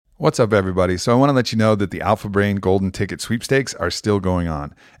What's up, everybody? So I want to let you know that the Alpha Brain Golden Ticket sweepstakes are still going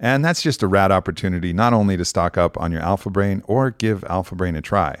on. And that's just a rad opportunity not only to stock up on your Alpha Brain or give Alpha Brain a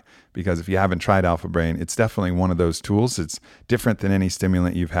try. Because if you haven't tried Alpha Brain, it's definitely one of those tools. It's different than any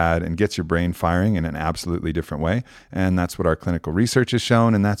stimulant you've had and gets your brain firing in an absolutely different way. And that's what our clinical research has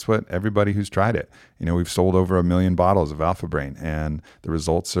shown. And that's what everybody who's tried it. You know, we've sold over 1 million bottles of Alpha Brain and the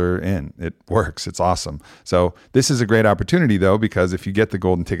results are in. It works. It's awesome. So this is a great opportunity, though, because if you get the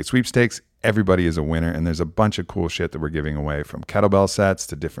Golden Ticket sweepstakes, everybody is a winner. And there's a bunch of cool shit that we're giving away, from kettlebell sets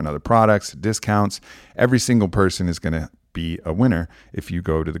to different other products, to discounts. Every single person is going to be a winner if you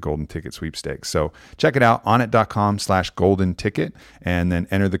go to the Golden Ticket sweepstakes. So check it out, onnit.com/golden ticket, and then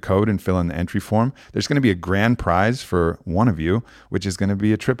enter the code and fill in the entry form. There's going to be a grand prize for one of you, which is going to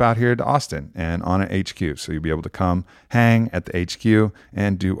be a trip out here to Austin and Onnit HQ. So you'll be able to come hang at the HQ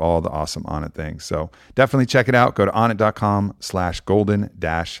and do all the awesome Onnit things. So definitely check it out. Go to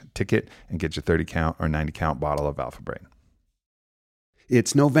onnit.com/golden-ticket and get your 30 count or 90 count bottle of Alpha Brain.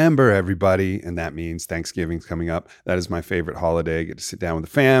 It's November, everybody, and that means Thanksgiving's coming up. That is my favorite holiday. I get to sit down with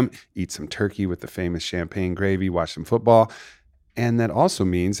the fam, eat some turkey with the famous champagne gravy, watch some football. And that also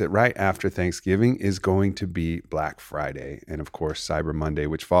means that right after Thanksgiving is going to be Black Friday and, of course, Cyber Monday,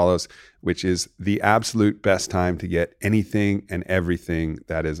 which follows, which is the absolute best time to get anything and everything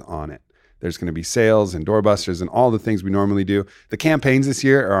that is on it. There's going to be sales and doorbusters and all the things we normally do. The campaigns this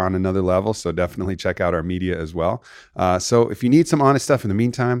year are on another level, so definitely check out our media as well. So if you need some honest stuff in the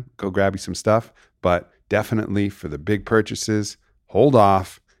meantime, go grab you some stuff. But definitely for the big purchases, hold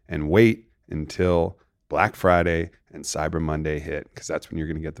off and wait until Black Friday and Cyber Monday hit, because that's when you're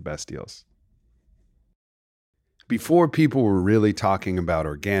going to get the best deals. Before people were really talking about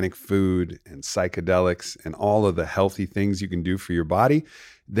organic food and psychedelics and all of the healthy things you can do for your body,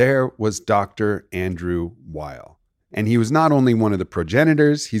 there was Dr. Andrew Weil. And he was not only one of the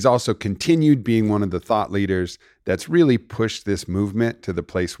progenitors, he's also continued being one of the thought leaders that's really pushed this movement to the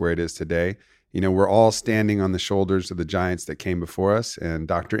place where it is today. You know, we're all standing on the shoulders of the giants that came before us, and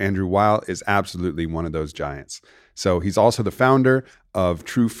Dr. Andrew Weil is absolutely one of those giants. So he's also the founder of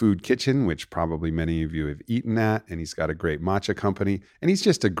True Food Kitchen, which probably many of you have eaten at, and he's got a great matcha company, and he's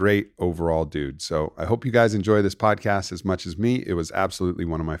just a great overall dude. So I hope you guys enjoy this podcast as much as me. It was absolutely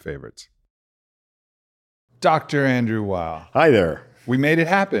one of my favorites. Dr. Andrew Weil. Hi there. We made it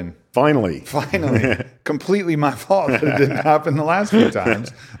happen. Finally. Completely my fault that it didn't happen the last few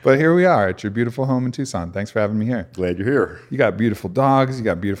times. But here we are at your beautiful home in Tucson. Thanks for having me here. Glad you're here. You got beautiful dogs. You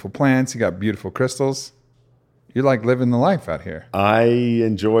got beautiful plants. You got beautiful crystals. You're like living the life out here. I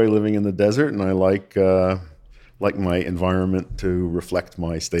enjoy living in the desert, and I like my environment to reflect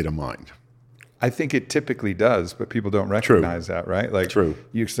my state of mind. I think it typically does, but people don't recognize that, right? Like, True.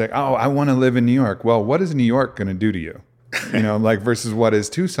 You say, oh, I want to live in New York. Well, what is New York going to do to you? You know, like versus what is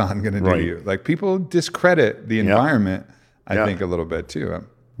Tucson going to do to you? Like, people discredit the environment, I think, a little bit too.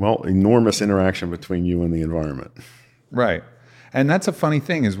 Well, enormous interaction between you and the environment. Right. And that's a funny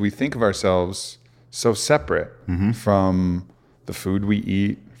thing, is we think of ourselves so separate from the food we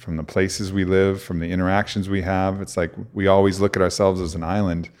eat, from the places we live, from the interactions we have. It's like we always look at ourselves as an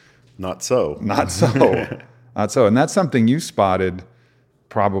island. Not so. Not so. Not so. And that's something you spotted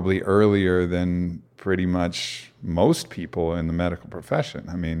probably earlier than pretty much most people in the medical profession.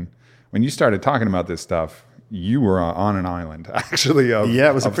 I mean, when you started talking about this stuff, you were on an island, actually.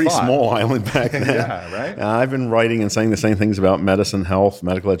 It was a pretty small island back then. Yeah, right? I've been writing and saying the same things about medicine, health,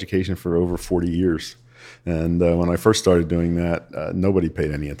 medical education for over 40 years. And when I first started doing that, nobody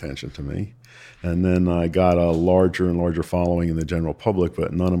paid any attention to me. And then I got a larger and larger following in the general public,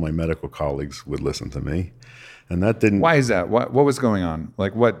 but none of my medical colleagues would listen to me. And that didn't. Why is that? What was going on?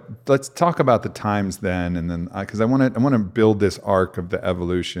 Like, what? Let's talk about the times then, and then because I want to build this arc of the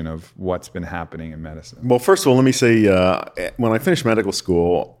evolution of what's been happening in medicine. Well, first of all, let me say, when I finished medical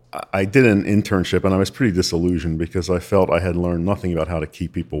school, I did an internship, and I was pretty disillusioned because I felt I had learned nothing about how to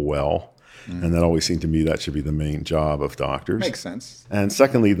keep people well. And that always seemed to me that should be the main job of doctors. Makes sense. And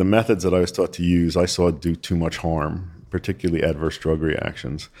secondly, the methods that I was taught to use, I saw do too much harm, particularly adverse drug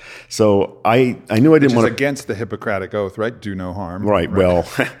reactions. So I knew I didn't want to... against the Hippocratic Oath, right? Do no harm. Right. Well,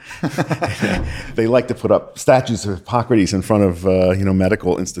 they like to put up statues of Hippocrates in front of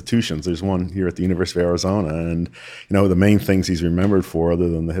medical institutions. There's one here at the University of Arizona, and the main things he's remembered for, other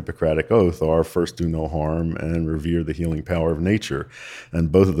than the Hippocratic Oath, are first, do no harm, and revere the healing power of nature.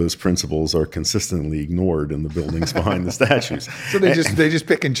 And both of those principles are consistently ignored in the buildings behind the statues. So they just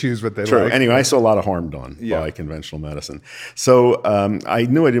pick and choose what they True. like. Anyway, I saw a lot of harm done by conventional medicine. So I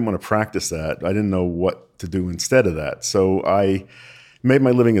knew I didn't want to practice that. I didn't know what to do instead of that. So I made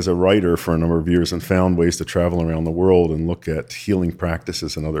my living as a writer for a number of years and found ways to travel around the world and look at healing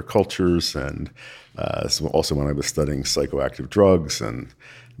practices in other cultures. And also when I was studying psychoactive drugs and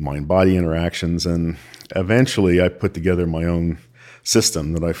mind-body interactions. And eventually I put together my own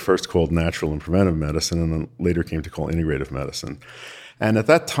system that I first called natural and preventive medicine and then later came to call integrative medicine. And at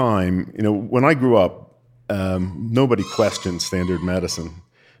that time, when I grew up, nobody questioned standard medicine.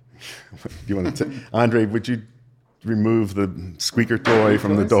 You want to Andre, would you remove the squeaker toy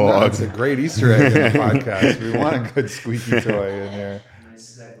from the dog? That's a great Easter egg in the podcast. We want a good squeaky toy in there.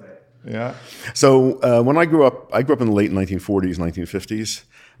 Nice segue. Yeah. So when I grew up in the late 1940s, 1950s.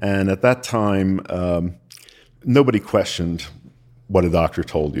 And at that time, nobody questioned what a doctor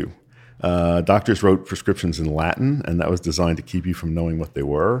told you. Doctors wrote prescriptions in Latin, and that was designed to keep you from knowing what they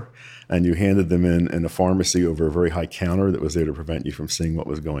were. And you handed them in a pharmacy over a very high counter that was there to prevent you from seeing what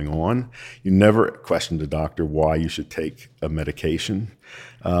was going on. You never questioned a doctor why you should take a medication.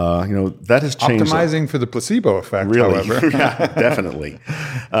 That has changed. Optimizing for the placebo effect, really. however. Yeah, definitely.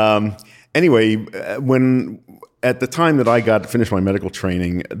 Anyway, at the time that I finished my medical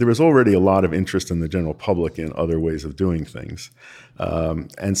training, there was already a lot of interest in the general public in other ways of doing things.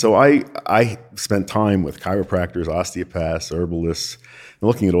 And so I spent time with chiropractors, osteopaths, herbalists, and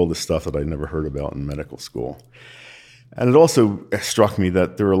looking at all this stuff that I'd never heard about in medical school. And it also struck me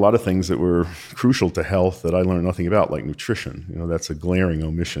that there were a lot of things that were crucial to health that I learned nothing about, like nutrition. That's a glaring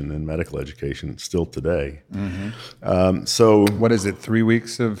omission in medical education still today. Mm-hmm. So what is it, 3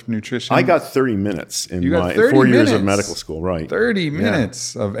 weeks of nutrition? I got 30 minutes in 30 4 years minutes of medical school, right. 30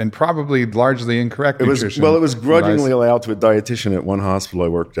 minutes and probably largely incorrect nutrition. It was grudgingly allowed to a dietitian at one hospital I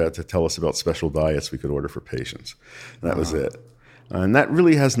worked at to tell us about special diets we could order for patients. And that was it. And that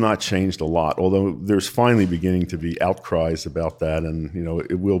really has not changed a lot, although there's finally beginning to be outcries about that, and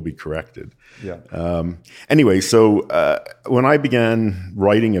it will be corrected. Yeah. Anyway, so when I began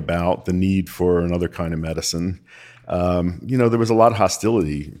writing about the need for another kind of medicine, there was a lot of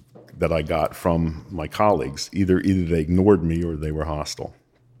hostility that I got from my colleagues. Either they ignored me or they were hostile.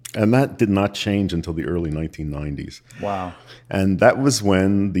 And that did not change until the early 1990s. Wow. And that was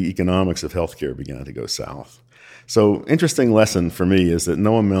when the economics of healthcare began to go south. So interesting lesson for me is that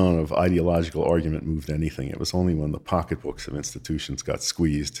no amount of ideological argument moved anything. It was only when the pocketbooks of institutions got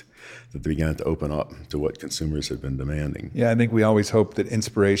squeezed that they began to open up to what consumers had been demanding. Yeah, I think we always hope that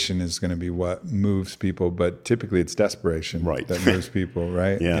inspiration is going to be what moves people, but typically it's desperation that moves people,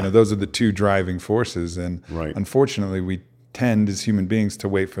 right? Yeah. Those are the two driving forces, and unfortunately we tend as human beings to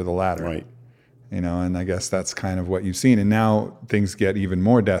wait for the latter. Right. And I guess that's kind of what you've seen. And now things get even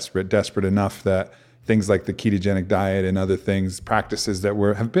more desperate enough that things like the ketogenic diet and other practices that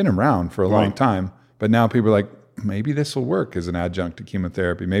have been around for a long time, but now people are like, maybe this will work as an adjunct to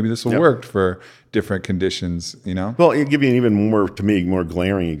chemotherapy. Maybe this will work for different conditions, Well, I'll give you an even more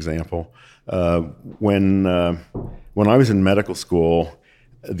glaring example. When I was in medical school,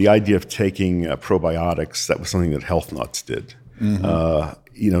 the idea of taking probiotics, that was something that Health Nuts did. Mm-hmm.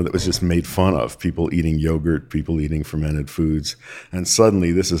 That was just made fun of. People eating yogurt, people eating fermented foods. And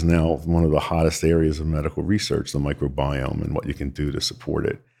suddenly this is now one of the hottest areas of medical research, the microbiome and what you can do to support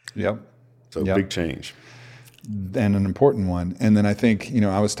it. Yep. So big change. And an important one. And then I think,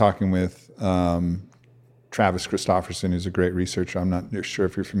 I was talking with Travis Christofferson, who's a great researcher. I'm not sure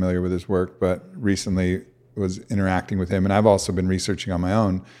if you're familiar with his work, but recently was interacting with him. And I've also been researching on my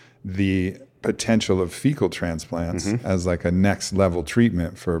own the potential of fecal transplants as like a next level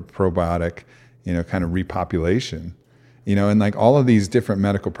treatment for probiotic, kind of repopulation, and like all of these different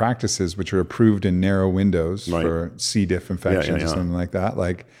medical practices, which are approved in narrow windows for C. diff infections or something like that.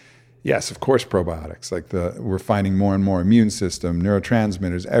 Like, yes, of course, probiotics, like we're finding more and more immune system,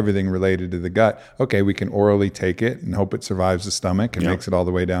 neurotransmitters, everything related to the gut. Okay, we can orally take it and hope it survives the stomach and makes it all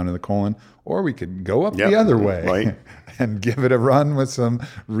the way down to the colon, or we could go up the other way and give it a run with some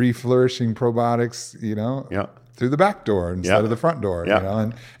reflourishing probiotics, through the back door instead of the front door,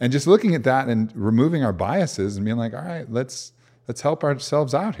 and just looking at that and removing our biases and being like, all right, let's help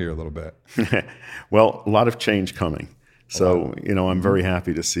ourselves out here a little bit. Well, a lot of change coming. So, I'm very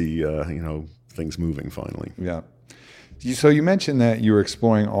happy to see, things moving finally. Yeah. So you mentioned that you were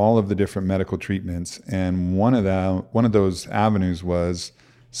exploring all of the different medical treatments, and one of those avenues was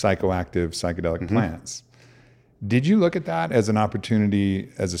psychedelic plants. Did you look at that as an opportunity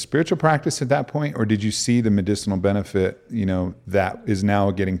as a spiritual practice at that point, or did you see the medicinal benefit, that is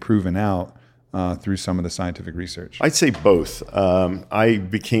now getting proven out through some of the scientific research? I'd say both. I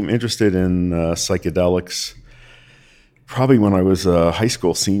became interested in psychedelics probably when I was a high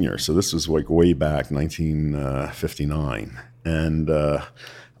school senior. So this was like way back, 1959. And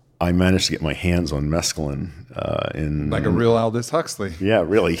I managed to get my hands on mescaline in Like a real Aldous Huxley. Yeah,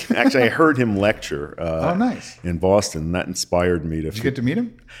 really. Actually, I heard him lecture Oh, nice. in Boston, and that inspired me to. Did you get to meet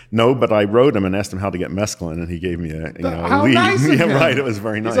him? No, but I wrote him and asked him how to get mescaline, and he gave me a How lead. nice of Yeah, him. right. It was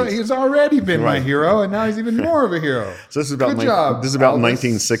very nice. He's already been my Right. hero, and now he's even more of a hero. So this is about Good job, this is about Aldous.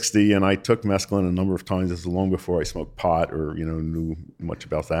 1960, and I took mescaline a number of times. This is long before I smoked pot or knew much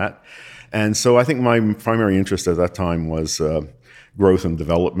about that. And so I think my primary interest at that time was growth and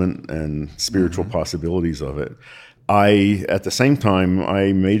development and spiritual possibilities of it. At the same time,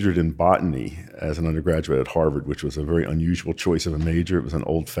 I majored in botany as an undergraduate at Harvard, which was a very unusual choice of a major. It was an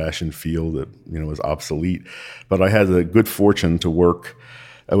old-fashioned field that was obsolete. But I had the good fortune to work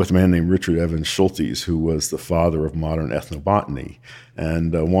with a man named Richard Evans Schultes, who was the father of modern ethnobotany.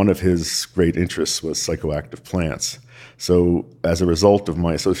 And one of his great interests was psychoactive plants. So as a result of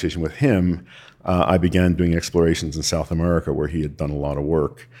my association with him, I began doing explorations in South America, where he had done a lot of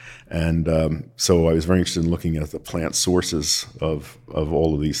work. And so I was very interested in looking at the plant sources of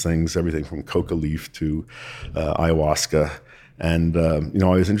all of these things, everything from coca leaf to ayahuasca. And, I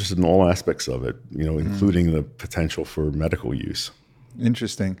was interested in all aspects of it, including the potential for medical use.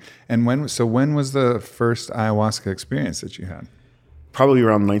 Interesting. And when was the first ayahuasca experience that you had? Probably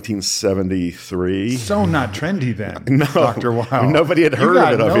around 1973. So not trendy then, No, Dr. Wow. nobody had heard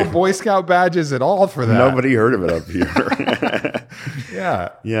of it up no here. Boy Scout badges at all for that. Nobody heard of it up here. Yeah.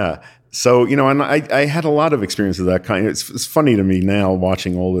 Yeah. So, and I had a lot of experience of that kind. It's funny to me now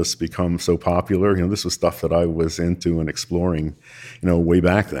watching all this become so popular. This was stuff that I was into and exploring, way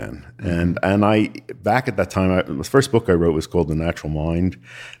back then. And I, back at that time, the first book I wrote was called The Natural Mind.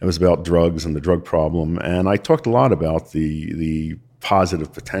 It was about drugs and the drug problem. And I talked a lot about the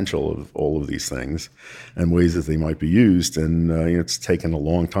positive potential of all of these things and ways that they might be used. And it's taken a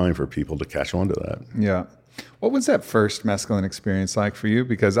long time for people to catch on to that. Yeah. What was that first mescaline experience like for you?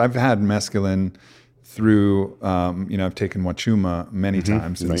 Because I've had mescaline through, I've taken Wachuma many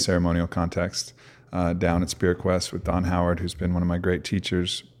times in the ceremonial context down at Spirit Quest with Don Howard, who's been one of my great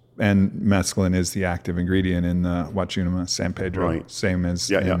teachers. And mescaline is the active ingredient in the Wachuma San Pedro, same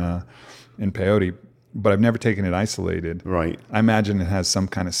as in peyote. But I've never taken it isolated. Right. I imagine it has some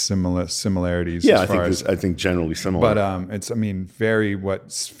kind of similarities. Yeah, I think generally similar. But it's, very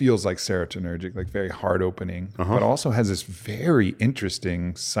what feels like serotonergic, like very heart opening, but also has this very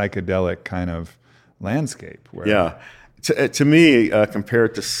interesting psychedelic kind of landscape. Where To me,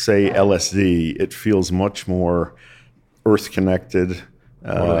 compared to say LSD, it feels much more earth connected,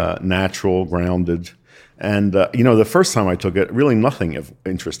 natural, grounded. And, the first time I took it, really nothing of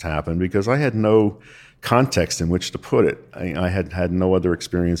interest happened because I had no context in which to put it. I had no other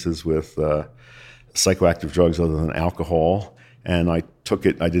experiences with psychoactive drugs other than alcohol. And I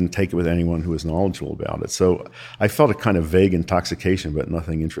didn't take it with anyone who was knowledgeable about it. So I felt a kind of vague intoxication, but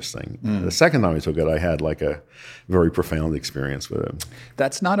nothing interesting. The second time I took it, I had like a very profound experience with it.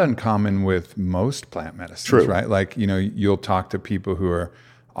 That's not uncommon with most plant medicines, right? Like, you'll talk to people who are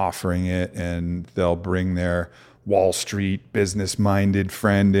offering it and they'll bring their Wall Street business-minded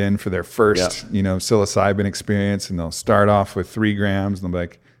friend in for their first, psilocybin experience, and they'll start off with 3 grams and they'll be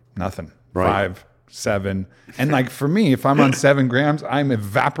like, nothing, 5, 7. And like for me, if I'm on 7 grams, I'm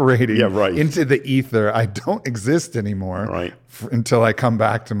evaporating into the ether. I don't exist anymore until I come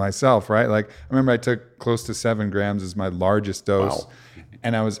back to myself, right? Like I remember I took close to 7 grams as my largest dose. Wow.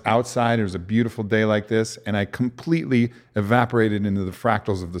 And I was outside. It was a beautiful day like this, and I completely evaporated into the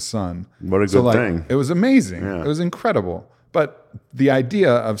fractals of the sun. What a good thing. It was amazing. Yeah. It was incredible. But the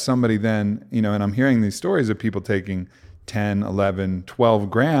idea of somebody then, and I'm hearing these stories of people taking 10, 11,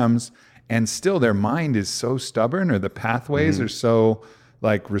 12 grams, and still their mind is so stubborn, or the pathways are so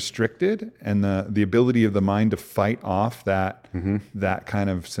restricted, and the ability of the mind to fight off that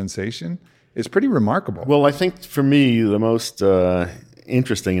kind of sensation is pretty remarkable. Well, I think for me, the most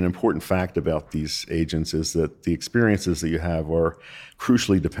interesting and important fact about these agents is that the experiences that you have are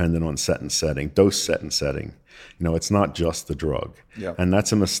crucially dependent on set and setting, dose, set, and setting. It's not just the drug. Yep. And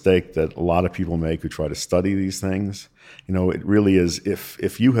that's a mistake that a lot of people make who try to study these things. It really is,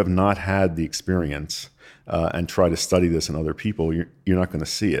 if you have not had the experience and try to study this in other people, you're not going to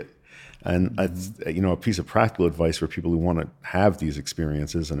see it. And a piece of practical advice for people who want to have these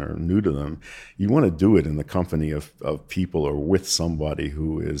experiences and are new to them, you want to do it in the company of people or with somebody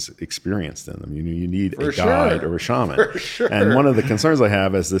who is experienced in them. You need a guide or a shaman. For sure. And one of the concerns I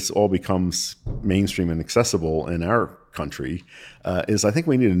have as this all becomes mainstream and accessible in our country is I think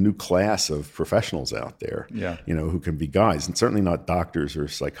we need a new class of professionals out there, who can be guides, and certainly not doctors or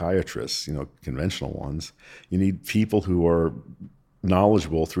psychiatrists, conventional ones. You need people who are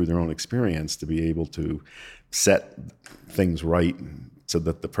knowledgeable through their own experience to be able to set things right so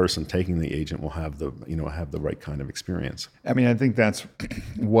that the person taking the agent will have the right kind of experience. I mean, I think that's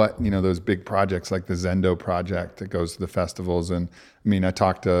what, those big projects like the Zendo project that goes to the festivals. And I mean, I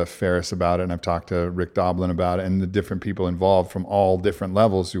talked to Ferris about it, and I've talked to Rick Doblin about it, and the different people involved from all different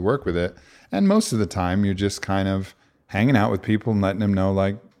levels who work with it. And most of the time you're just kind of hanging out with people and letting them know,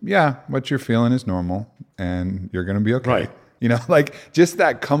 like, yeah, what you're feeling is normal and you're going to be okay. Right. Like just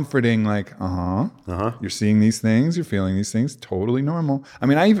that comforting, like, you're seeing these things, you're feeling these things, totally normal. I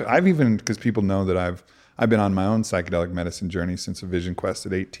mean, I've even, because people know that I've been on my own psychedelic medicine journey since a Vision Quest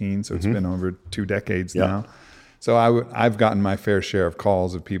at 18. So it's been over 2 decades now. So I've gotten my fair share of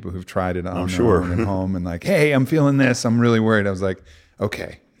calls of people who've tried it on their own at home and like, hey, I'm feeling this. I'm really worried. I was like,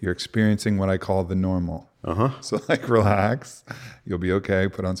 okay, you're experiencing what I call the normal. So like, relax, you'll be okay.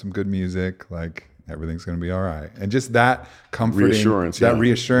 Put on some good music. Like, everything's going to be all right. And just that comforting,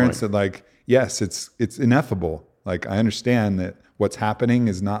 reassurance that like, yes, it's ineffable. Like, I understand that what's happening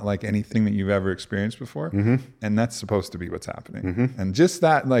is not like anything that you've ever experienced before. And that's supposed to be what's happening. And just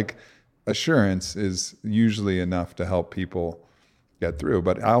that like assurance is usually enough to help people get through.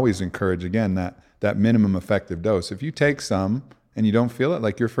 But I always encourage, again, that minimum effective dose. If you take some and you don't feel it,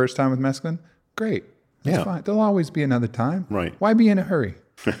 like your first time with mescaline, great. That's fine. There'll always be another time. Right. Why be in a hurry?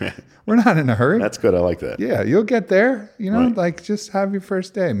 We're not in a hurry. That's good. I like that. Yeah, you'll get there. Like, just have your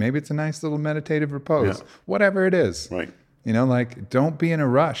first day. Maybe it's a nice little meditative repose, whatever it is. Right. Like, don't be in a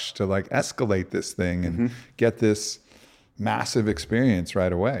rush to like escalate this thing and get this massive experience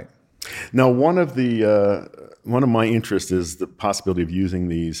right away. Now, one of my interests is the possibility of using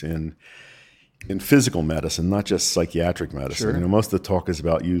these in physical medicine, not just psychiatric medicine. Sure. Most of the talk is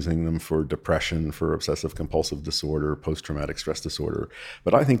about using them for depression, for obsessive compulsive disorder, post-traumatic stress disorder.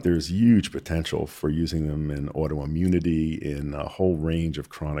 But I think there's huge potential for using them in autoimmunity, in a whole range of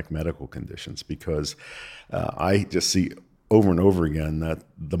chronic medical conditions, because I just see over and over again that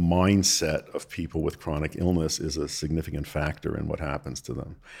the mindset of people with chronic illness is a significant factor in what happens to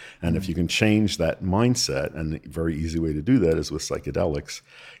them. And if you can change that mindset, and a very easy way to do that is with psychedelics,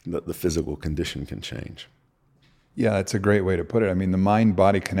 the physical condition can change. Yeah, that's a great way to put it. I mean, the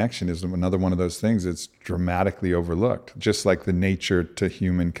mind-body connection is another one of those things that's dramatically overlooked, just like the nature to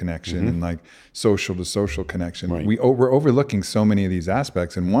human connection and like social to social connection. Right. We're overlooking so many of these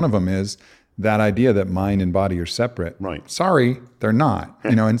aspects, and one of them is that idea that mind and body are separate. Right. Sorry, they're not.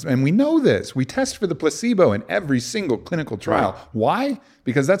 And we know this. We test for the placebo in every single clinical trial. Right. Why?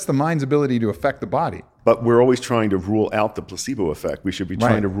 Because that's the mind's ability to affect the body. But we're always trying to rule out the placebo effect. We should be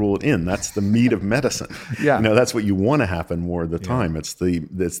trying to rule it in. That's the meat of medicine. That's what you want to happen more of the time. It's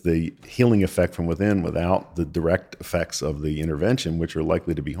the healing effect from within without the direct effects of the intervention, which are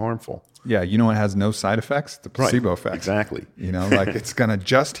likely to be harmful. Yeah, it has no side effects? The placebo effect. Exactly. Like it's going to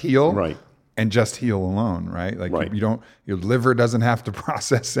just heal. Right. And just heal alone, right? Like right. your liver doesn't have to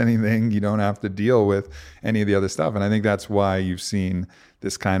process anything. You don't have to deal with any of the other stuff. And I think that's why you've seen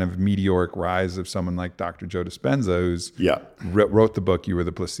this kind of meteoric rise of someone like Dr. Joe Dispenza, who's wrote the book, You Were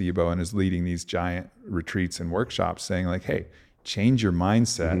the Placebo, and is leading these giant retreats and workshops saying like, hey, change your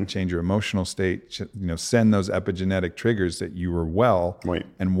mindset, change your emotional state, send those epigenetic triggers that you were well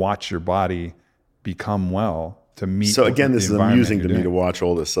and watch your body become well. So again, this is amusing to me to watch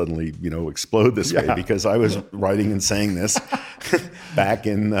all this suddenly, explode this way, because I was writing and saying this back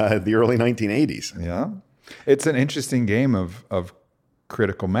in the early 1980s. Yeah, it's an interesting game of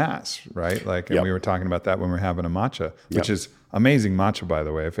critical mass, right? Like, and we were talking about that when we were having a matcha, which is amazing matcha, by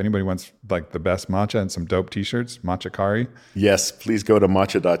the way. If anybody wants like the best matcha and some dope t-shirts, Matchakari. Yes, please go to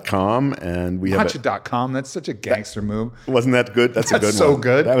matcha.com and we have matcha.com. That's such a gangster move. Wasn't that good? That's a good one. So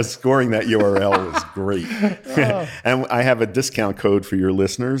good. That was scoring that URL was great. And I have a discount code for your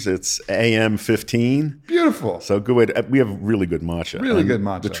listeners. It's AM15. Beautiful. So good way to, we have really good matcha. Really good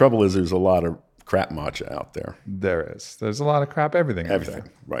matcha. The trouble is there's a lot of crap matcha out there. There is. There's a lot of crap everything.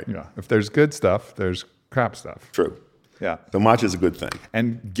 Right. If there's good stuff, there's crap stuff. True. Yeah. So matcha is a good thing.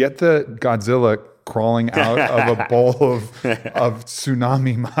 And get the Godzilla crawling out of a bowl of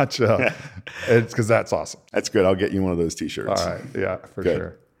tsunami matcha. It's because that's awesome. That's good. I'll get you one of those t-shirts. All right. Yeah, for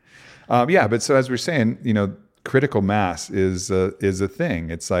sure. But so as we're saying, critical mass is a thing.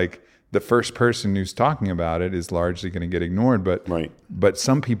 It's like the first person who's talking about it is largely going to get ignored, but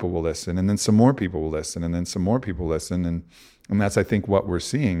some people will listen, and then some more people will listen, and then some more people listen. And that's, I think, what we're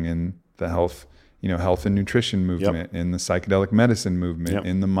seeing in the health and nutrition movement, in the psychedelic medicine movement,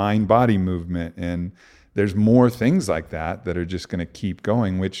 in the mind-body movement. And there's more things like that are just going to keep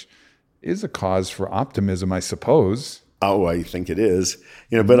going, which is a cause for optimism, I suppose. Oh, I think it is.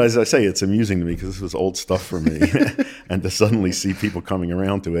 But as I say, it's amusing to me because this was old stuff for me. And to suddenly see people coming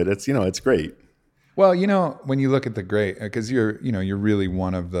around to it, it's great. Well, when you look at the great, because you're really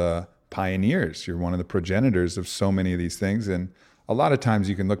one of the pioneers. You're one of the progenitors of so many of these things. And a lot of times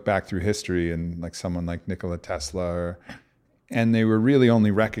you can look back through history and like someone like Nikola Tesla, and they were really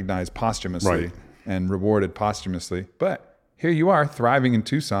only recognized posthumously and rewarded posthumously. But here you are thriving in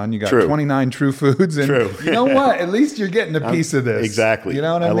Tucson. You got 29 True Foods. And you know what? At least you're getting a piece of this. Exactly. You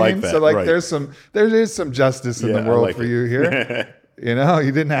know what I mean? Like that. So like there is some justice in the world for you here. You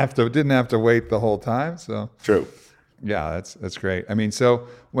didn't have to wait the whole time. So true. Yeah, that's great. I mean, so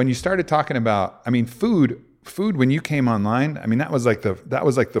when you started talking about, food when you came online, that was like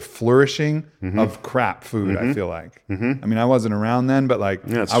the flourishing of crap food. I feel like. I wasn't around then, but I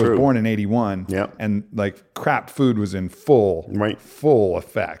was born in '81, and like crap food was in full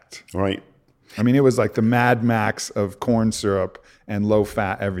effect. Right. It was like the Mad Max of corn syrup and low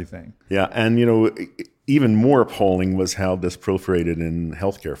fat everything. Yeah, and even more appalling was how this proliferated in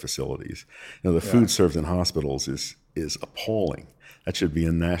healthcare facilities. The food served in hospitals is appalling. That should be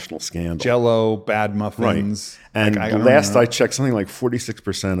a national scandal. Jell-O, bad muffins. Right. And last I checked, something like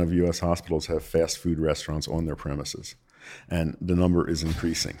 46% of U.S. hospitals have fast food restaurants on their premises. And the number is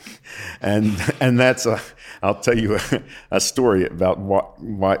increasing. And that's I'll tell you a story about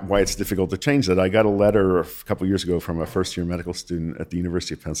why it's difficult to change that. I got a letter a couple of years ago from a first-year medical student at the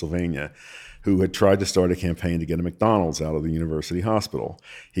University of Pennsylvania who had tried to start a campaign to get a McDonald's out of the university hospital.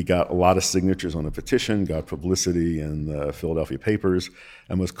 He got a lot of signatures on a petition, got publicity in the Philadelphia papers,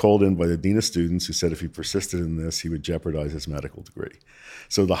 and was called in by the dean of students who said if he persisted in this, he would jeopardize his medical degree.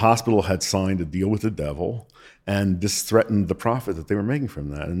 So the hospital had signed a deal with the devil, and this threatened the profit that they were making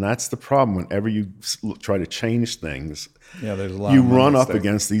from that. And that's the problem. Whenever you try to change things, there's a lot you run up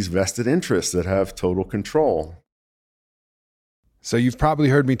against these vested interests that have total control. So you've probably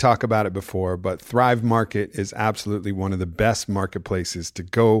heard me talk about it before, but Thrive Market is absolutely one of the best marketplaces to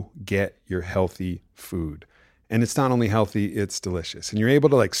go get your healthy food. And it's not only healthy, it's delicious. And you're able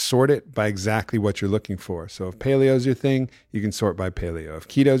to sort it by exactly what you're looking for. So if paleo is your thing, you can sort by paleo. If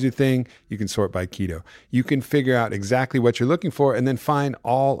keto is your thing, you can sort by keto. You can figure out exactly what you're looking for and then find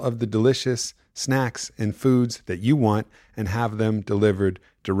all of the delicious snacks and foods that you want and have them delivered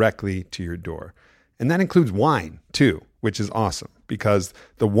directly to your door. And that includes wine too, which is awesome because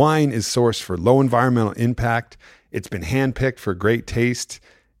the wine is sourced for low environmental impact. It's been handpicked for great taste.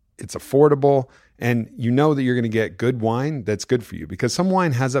 It's affordable. And you know that you're going to get good wine that's good for you because some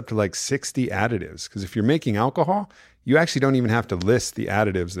wine has up to 60 additives. Because if you're making alcohol, you actually don't even have to list the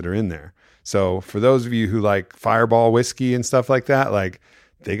additives that are in there. So for those of you who like Fireball whiskey and stuff like that,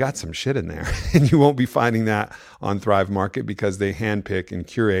 they got some shit in there. And you won't be finding that on Thrive Market because they handpick and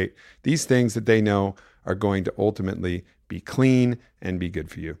curate these things that they know are going to ultimately be clean and be good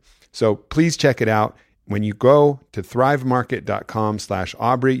for you. So please check it out. When you go to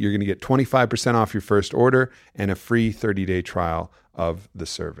thrivemarket.com/Aubrey, you're going to get 25% off your first order and a free 30-day trial of the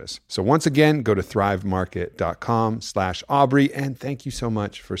service. So once again, go to thrivemarket.com/Aubrey. And thank you so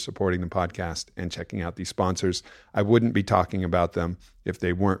much for supporting the podcast and checking out these sponsors. I wouldn't be talking about them if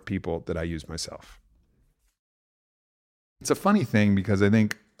they weren't people that I use myself. It's a funny thing because I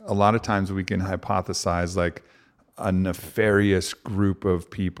think a lot of times we can hypothesize a nefarious group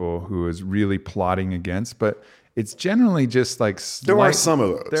of people who is really plotting against, but it's generally just there are some of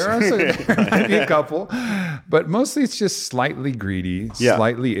those. There might be a couple, but mostly it's just slightly greedy,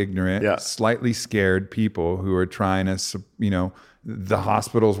 slightly ignorant, slightly scared people who are trying to, the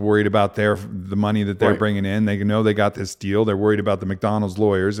hospital's worried about the money that they're bringing in. They know they got this deal. They're worried about the McDonald's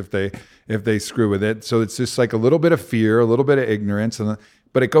lawyers if they screw with it. So it's just a little bit of fear, a little bit of ignorance,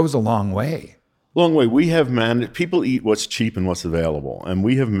 but it goes a long way. Long way. We have managed, people eat what's cheap and what's available, and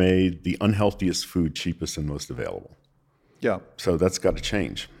we have made the unhealthiest food cheapest and most available. Yeah. So that's got to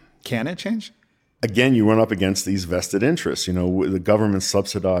change. Can it change? Again, you run up against these vested interests. The government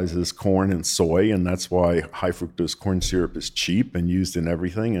subsidizes corn and soy, and that's why high fructose corn syrup is cheap and used in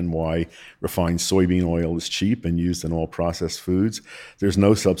everything, and why refined soybean oil is cheap and used in all processed foods. There's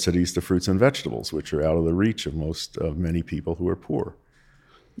no subsidies to fruits and vegetables, which are out of the reach of many people who are poor.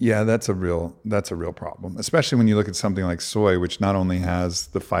 Yeah, that's a real problem, especially when you look at something like soy, which not only has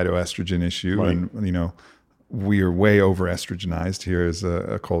the phytoestrogen issue, and we are way over estrogenized here as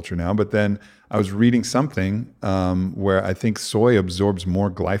a culture now. But then I was reading something where I think soy absorbs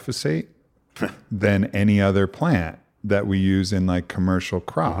more glyphosate than any other plant that we use in commercial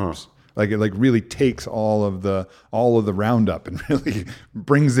crops. It really takes all of the Roundup and really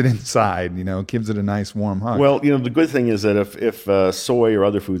brings it inside, gives it a nice warm hug. Well, the good thing is that if soy or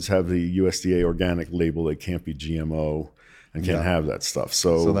other foods have the USDA organic label, they can't be GMO. and can't have that stuff.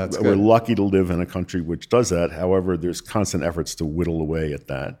 So that's we're good. lucky to live in a country which does that. However, there's constant efforts to whittle away at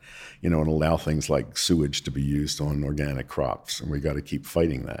that, and allow things like sewage to be used on organic crops, and we got to keep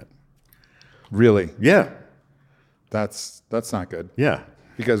fighting that. Really? Yeah, That's not good. yeah,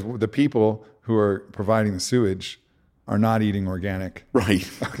 Because the people who are providing the sewage are not eating organic, right.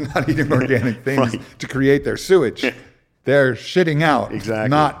 not eating organic things Right. to create their sewage. They're shitting out, Exactly.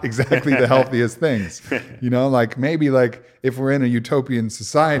 not exactly the healthiest things. Like maybe like if we're in a utopian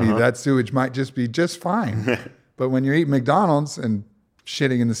society, that sewage might just be just fine. But when you're eating McDonald's and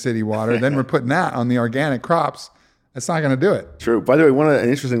shitting in the city water, then we're putting that on the organic crops. That's not going to do it. True. By the way, an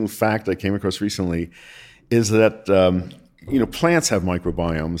interesting fact I came across recently is that plants have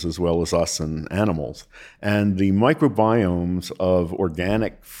microbiomes as well as us and animals, and the microbiomes of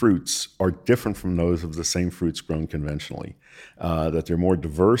organic fruits are different from those of the same fruits grown conventionally. That they're more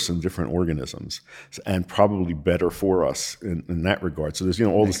diverse and different organisms, and probably better for us in that regard. So there's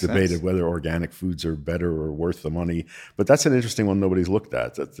all this debate of whether organic foods are better or worth the money, but that's an interesting one nobody's looked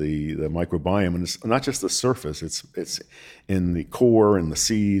at. That the microbiome, and it's not just the surface; it's in the core and the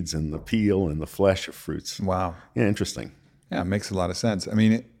seeds and the peel and the flesh of fruits. Wow. Yeah, interesting. Yeah, it makes a lot of sense. I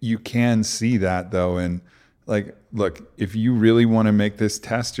mean, you can see that though. And like, look, if you really want to make this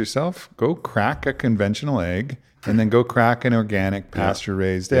test yourself, go crack a conventional egg and then go crack an organic pasture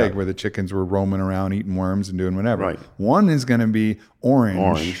raised egg where the chickens were roaming around eating worms and doing whatever. Right. One is going to be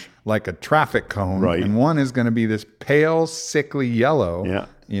orange like a traffic cone. Right. And one is going to be this pale, sickly yellow. Yeah.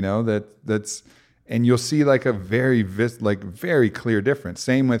 That's, and you'll see like a very clear difference.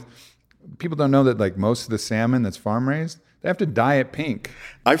 Same with, people don't know that like most of the salmon that's farm raised, they have to dye it pink.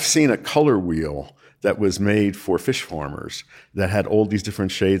 I've seen a color wheel that was made for fish farmers that had all these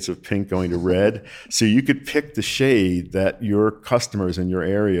different shades of pink going to red. So you could pick the shade that your customers in your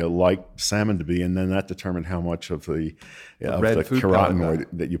area like salmon to be, and then that determined how much of the carotenoid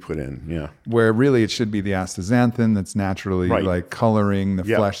that you put in. Yeah. Where really it should be the astaxanthin that's naturally like coloring the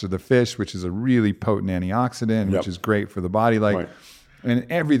flesh of the fish, which is a really potent antioxidant, which is great for the body. And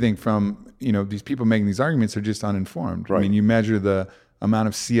everything from, these people making these arguments are just uninformed. Right. I mean, you measure the amount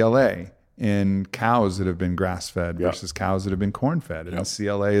of CLA in cows that have been grass-fed versus cows that have been corn-fed. And the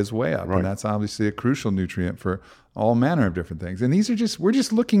CLA is way up. And that's obviously a crucial nutrient for all manner of different things. And these are we're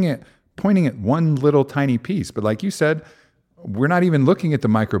just pointing at one little tiny piece. But like you said, we're not even looking at the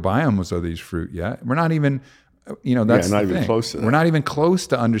microbiomes of these fruit yet. We're not even, that's not the even thing. close to that. We're not even close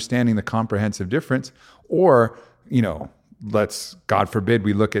to understanding the comprehensive difference, or, let's, God forbid,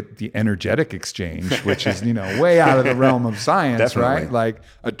 we look at the energetic exchange, which is, way out of the realm of science, right? Like,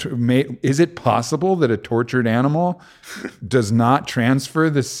 is it possible that a tortured animal does not transfer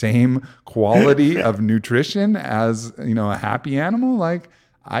the same quality of nutrition as, a happy animal? Like,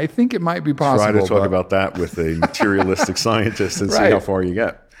 I think it might be possible. Try to talk about that with a materialistic scientist and see how far you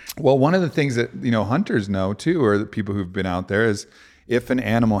get. Well, one of the things that, hunters know too, or the people who've been out there, is if an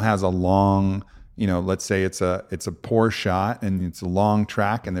animal has a long, let's say it's a poor shot and it's a long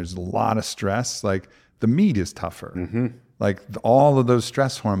track and there's a lot of stress, like the meat is tougher. Mm-hmm. Like all of those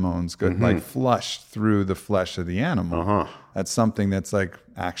stress hormones go like flush through the flesh of the animal. That's something that's like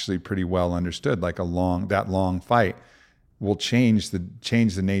actually pretty well understood. Like that long fight will change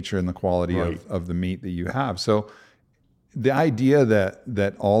the nature and the quality of the meat that you have. So the idea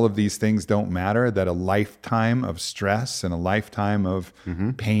that all of these things don't matter, that a lifetime of stress and a lifetime of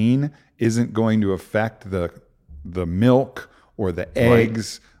pain isn't going to affect the milk or the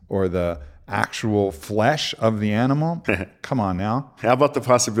eggs or the actual flesh of the animal. Come on now. How about the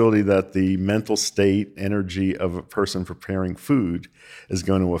possibility that the mental state, energy of a person preparing food is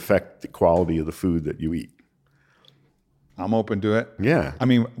going to affect the quality of the food that you eat? I'm open to it. Yeah. I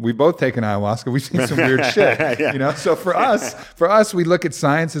mean, we've both taken ayahuasca. We've seen some weird shit, So for us, we look at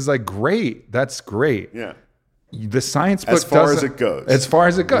science as like, great. That's great. Yeah. The science book as far as it goes. As far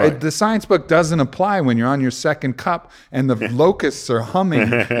as it goes. Right. The science book doesn't apply when you're on your second cup and the locusts are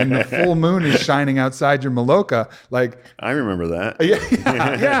humming and the full moon is shining outside your maloca. Like, I remember that.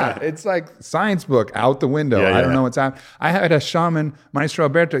 Yeah. It's like science book out the window. I don't know what's happening. I had a shaman, Maestro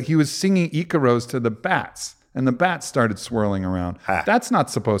Alberto, he was singing Icaros to the bats. And the bats started swirling around. That's not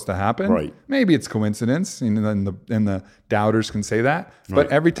supposed to happen. Right. Maybe it's coincidence, and the doubters can say that. But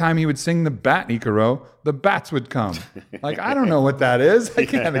every time he would sing the bat Icaro, the bats would come. Like, I don't know what that is. I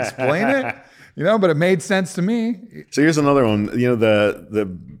can't explain it. But it made sense to me. So here's another one.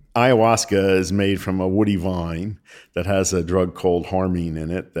 The ayahuasca is made from a woody vine that has a drug called harmine in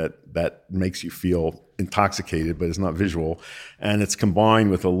it that makes you feel intoxicated, but it's not visual. And it's combined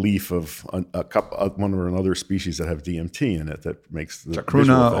with a leaf of one or another species that have DMT in it that makes the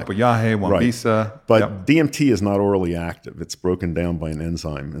Chacruna, Opayahe, Wambisa. Right. But DMT is not orally active. It's broken down by an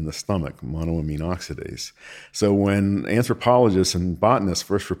enzyme in the stomach, monoamine oxidase. So when anthropologists and botanists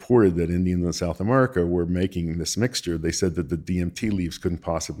first reported that Indians in South America were making this mixture, they said that the DMT leaves couldn't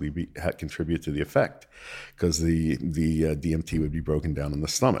possibly contribute to the effect because the DMT would be broken down in the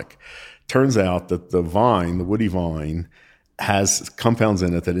stomach. Turns out that the woody vine, has compounds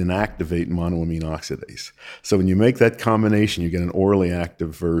in it that inactivate monoamine oxidase. So when you make that combination, you get an orally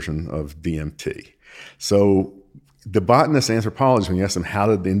active version of DMT. So the botanists, anthropologists, when you ask them how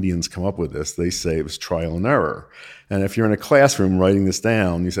did the Indians come up with this, they say it was trial and error. And if you're in a classroom writing this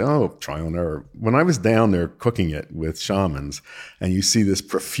down, you say, oh, trial and error. When I was down there cooking it with shamans and you see this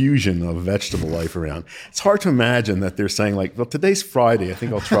profusion of vegetable life around, it's hard to imagine that they're saying like, well, today's Friday, I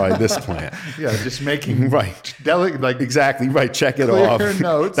think I'll try this plant. Yeah, just making right. Exactly, right, check it off.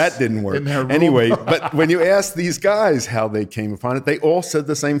 Notes that didn't work. Anyway, but when you ask these guys how they came upon it, they all said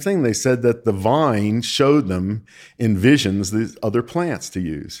the same thing. They said that the vine showed them in visions these other plants to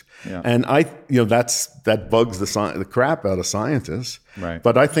use. Yeah. And that bugs the crap out of scientists. Right.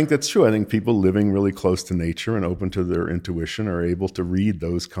 But I think that's true. I think people living really close to nature and open to their intuition are able to read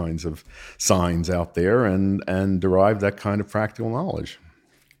those kinds of signs out there and derive that kind of practical knowledge.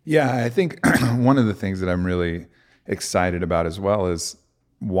 Yeah, I think one of the things that I'm really excited about as well is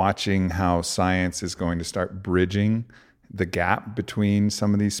watching how science is going to start bridging the gap between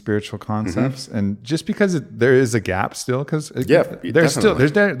some of these spiritual concepts. Mm-hmm. And just because there is a gap still, because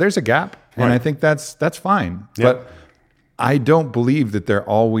there's a gap, right. And I think that's fine. Yep. But I don't believe that there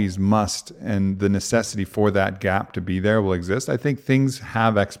always must, and the necessity for that gap to be there will exist. I think things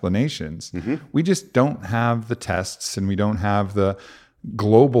have explanations. Mm-hmm. We just don't have the tests, and we don't have the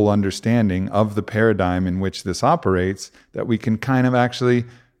global understanding of the paradigm in which this operates that we can kind of actually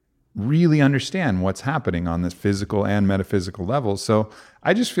really understand what's happening on this physical and metaphysical level. So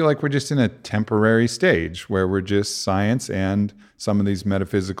I just feel like we're just in a temporary stage where we're just science and some of these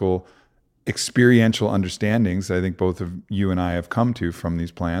metaphysical experiential understandings that I think both of you and I have come to from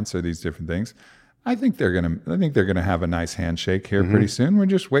these plants or these different things. I think they're gonna have a nice handshake here pretty soon. We're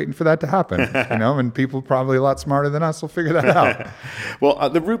just waiting for that to happen, and people probably a lot smarter than us will figure that out.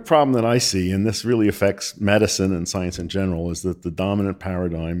 Well, the root problem that I see, and this really affects medicine and science in general, is that the dominant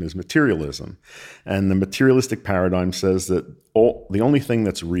paradigm is materialism. And the materialistic paradigm says that the only thing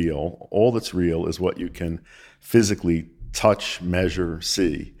that's real, all that's real is what you can physically touch, measure,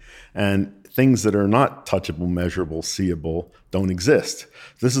 see. And things that are not touchable, measurable, seeable don't exist.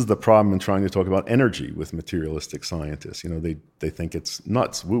 This is the problem in trying to talk about energy with materialistic scientists. They think it's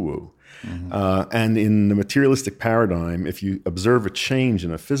nuts, woo-woo. Mm-hmm. And in the materialistic paradigm, if you observe a change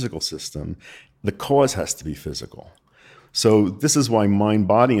in a physical system, the cause has to be physical. So this is why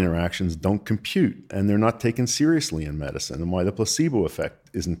mind-body interactions don't compute, and they're not taken seriously in medicine, and why the placebo effect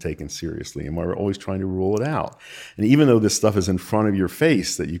isn't taken seriously, and why we're always trying to rule it out. And even though this stuff is in front of your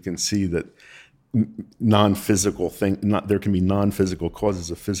face, that you can see that there can be non-physical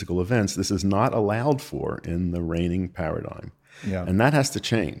causes of physical events, this is not allowed for in the reigning paradigm. Yeah. And that has to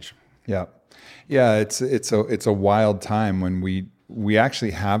change. Yeah. Yeah, it's a wild time when we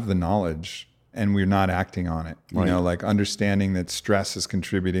actually have the knowledge and we're not acting on it. Right. Like understanding that stress is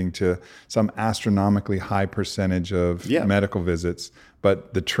contributing to some astronomically high percentage of medical visits,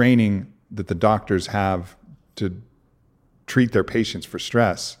 but the training that the doctors have to treat their patients for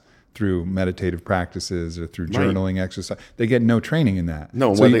stress through meditative practices or through journaling exercise, they get no training in that.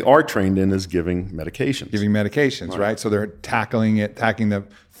 No, so what they are trained in is giving medications. Right? So they're tackling the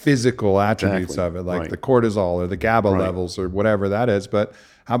physical attributes of it, like the cortisol or the GABA levels or whatever that is. But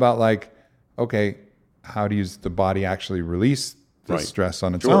how about okay, how does the body actually release the stress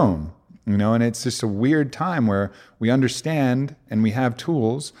on its own? And it's just a weird time where we understand and we have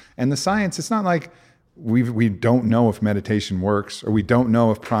tools, and the science, it's not like we don't know if meditation works, or we don't know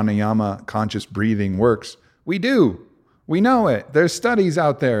if pranayama, conscious breathing, works. We do. We know it. There's studies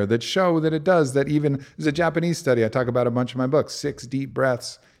out there that show that it does. That even, there's a Japanese study I talk about in a bunch of my books. 6 deep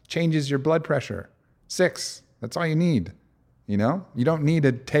breaths changes your blood pressure. 6. That's all you need. You don't need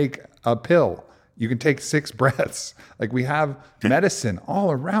to take a pill. You can take 6 breaths. We have medicine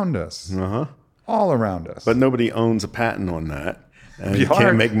all around us. All around us. But nobody owns a patent on that. And you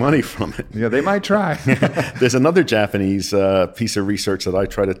can't make money from it. Yeah, they might try. There's another Japanese piece of research that I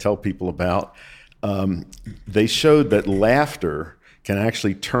try to tell people about. They showed that laughter can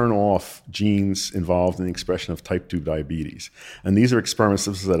actually turn off genes involved in the expression of type 2 diabetes. And these are experiments.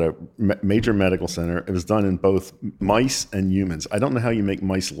 This was at a major medical center. It was done in both mice and humans. I don't know how you make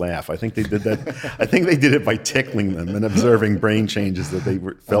mice laugh. I think they did that. I think they did it by tickling them and observing brain changes that they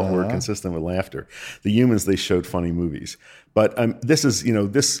felt were consistent with laughter. The humans, they showed funny movies. But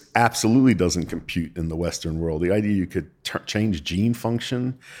this absolutely doesn't compute in the Western world. The idea you could change gene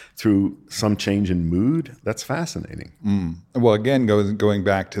function through some change in mood, that's fascinating. Well, again, going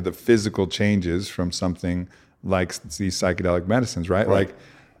back to the physical changes from something like these psychedelic medicines, right? Like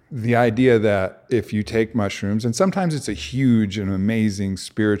the idea that if you take mushrooms, and sometimes it's a huge and amazing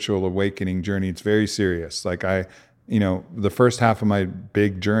spiritual awakening journey, it's very serious. Like the first half of my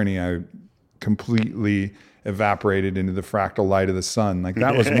big journey, I completely evaporated into the fractal light of the sun. Like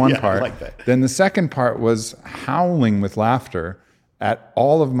that was one part. I like that. Then the second part was howling with laughter at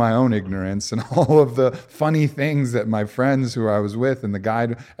all of my own ignorance and all of the funny things that my friends who I was with and the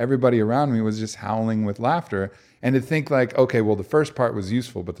guide, everybody around me was just howling with laughter. And to think like, okay, well, the first part was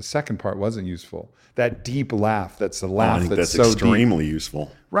useful, but the second part wasn't useful. That deep laugh, that's a laugh I think that's that's so extremely deep.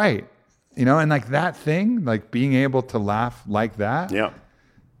 useful. Right. And like that thing, like being able to laugh like that. Yeah.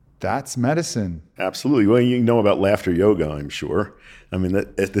 That's medicine. Absolutely. Well, you know about laughter yoga, I'm sure. I mean,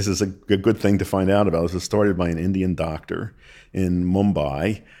 this is a good thing to find out about. This was started by an Indian doctor in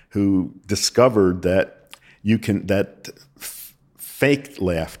Mumbai who discovered that fake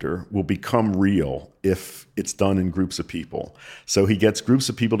laughter will become real if it's done in groups of people. So he gets groups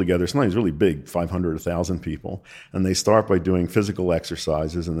of people together, sometimes really big, 500, 1,000 people, and they start by doing physical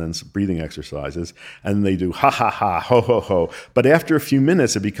exercises and then some breathing exercises, and they do ha, ha, ha, ho, ho, ho. But after a few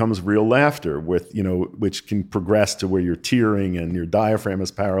minutes, it becomes real laughter, which can progress to where you're tearing and your diaphragm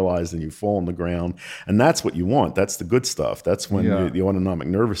is paralyzed and you fall on the ground. And that's what you want. That's the good stuff. That's when the autonomic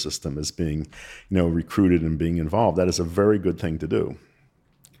nervous system is being recruited and being involved. That is a very good thing to do.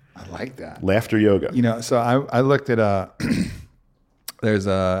 I like that. Laughter yoga. So I looked at there's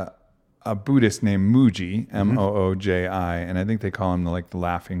a Buddhist named Mooji, Mooji, and I think they call him the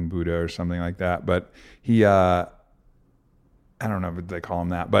laughing Buddha or something like that. But he, I don't know if they call him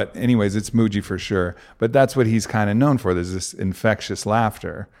that. But anyways, it's Mooji for sure. But that's what he's kind of known for. There's this infectious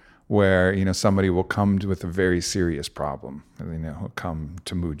laughter where, somebody will come with a very serious problem. And, he'll come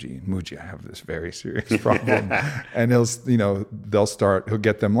to Mooji, I have this very serious problem. And he'll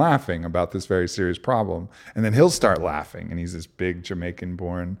get them laughing about this very serious problem. And then he'll start laughing. And he's this big Jamaican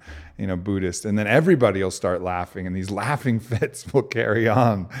born, Buddhist. And then everybody will start laughing and these laughing fits will carry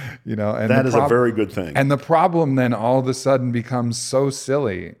on, And that is a very good thing. And the problem then all of a sudden becomes so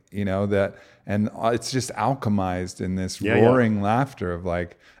silly, and it's just alchemized in this roaring laughter of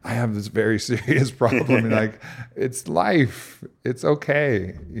like, I have this very serious problem. And it's life. It's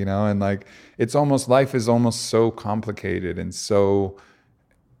okay. And like, life is almost so complicated and so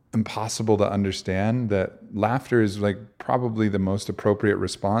impossible to understand that laughter is like probably the most appropriate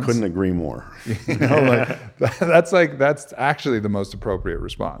response. Couldn't agree more. That's actually the most appropriate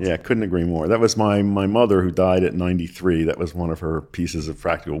response. Yeah, couldn't agree more. That was my mother who died at 93. That was one of her pieces of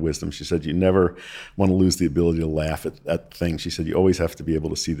practical wisdom. She said, you never want to lose the ability to laugh at things. She said, you always have to be able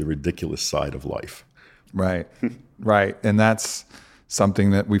to see the ridiculous side of life. Right. Right. And that's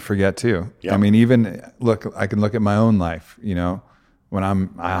something that we forget too. Yeah. I mean, I can look at my own life, when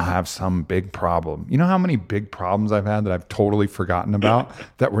I'll have some big problem. You know how many big problems I've had that I've totally forgotten about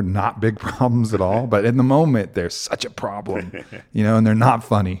that were not big problems at all? But in the moment, they're such a problem, and they're not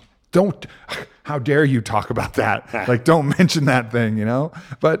funny. How dare you talk about that? Like, don't mention that thing,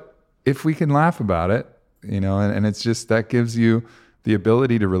 But if we can laugh about it, and it's just, that gives you the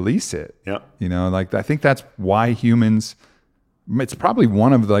ability to release it. Yeah. I think that's why humans, it's probably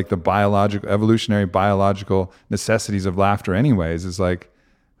one of the evolutionary biological necessities of laughter anyways, is like,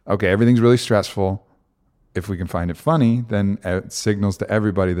 okay, everything's really stressful. If we can find it funny, then it signals to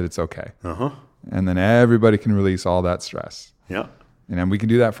everybody that it's okay. Uh-huh. And then everybody can release all that stress. Yeah. And then we can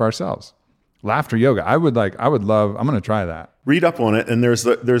do that for ourselves. Laughter yoga. I'm going to try that. Read up on it. And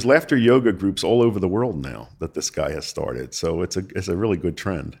there's laughter yoga groups all over the world now that this guy has started. So it's a really good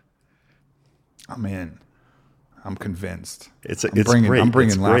trend. I'm in. I'm convinced. Great. I'm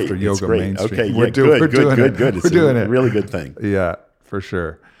bringing it's laughter great. yoga mainstream. Okay, We're doing it. It's a really good thing. Yeah, for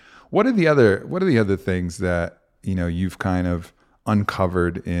sure. What are the other things that you've kind of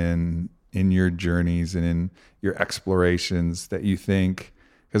uncovered in your journeys and in your explorations that you think?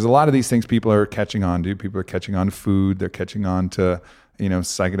 Because a lot of these things people are catching on to. People are catching on to food. They're catching on to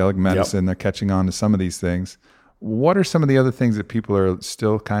psychedelic medicine. Yep. They're catching on to some of these things. What are some of the other things that people are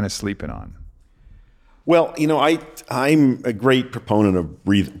still kind of sleeping on? Well, I'm a great proponent of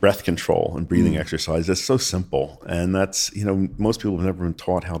breath control and breathing exercise. It's so simple, and that's most people have never been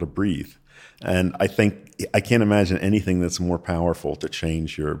taught how to breathe, and I can't imagine anything that's more powerful to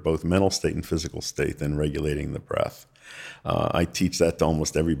change your both mental state and physical state than regulating the breath. I teach that to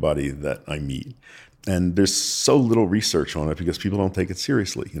almost everybody that I meet. And there's so little research on it because people don't take it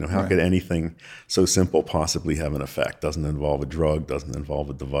seriously. How could anything so simple possibly have an effect? Doesn't involve a drug, doesn't involve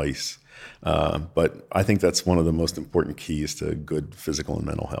a device. But I think that's one of the most important keys to good physical and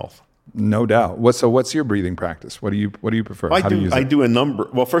mental health. No doubt. What's your breathing practice? What do you prefer? I do a number.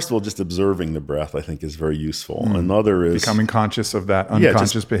 Well, first of all, just observing the breath I think is very useful. Another is becoming conscious of that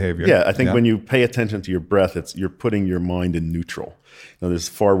unconscious behavior. Yeah, I think when you pay attention to your breath, you're putting your mind in neutral. There's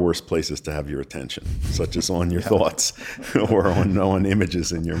far worse places to have your attention, such as on your thoughts or on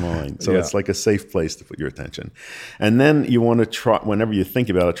images in your mind. So it's like a safe place to put your attention. And then you want to try, whenever you think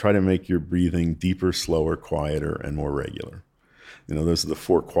about it, try to make your breathing deeper, slower, quieter, and more regular. Those are the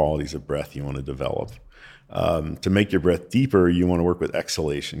 4 qualities of breath you want to develop. To make your breath deeper, you want to work with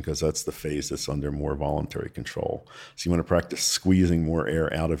exhalation because that's the phase that's under more voluntary control. So you want to practice squeezing more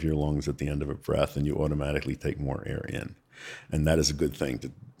air out of your lungs at the end of a breath, and you automatically take more air in. And that is a good thing,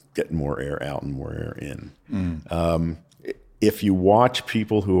 to get more air out and more air in. If you watch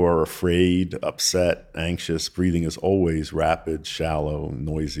people who are afraid, upset, anxious, breathing is always rapid, shallow,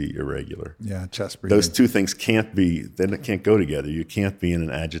 noisy, irregular. Yeah, chest breathing. Those two things can't go together. You can't be in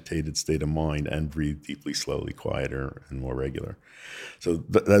an agitated state of mind and breathe deeply, slowly, quieter, and more regular. So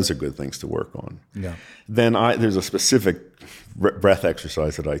those are good things to work on. Yeah. Then there's a specific breath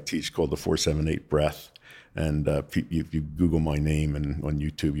exercise that I teach called the 4-7-8 breath. And if you Google my name and on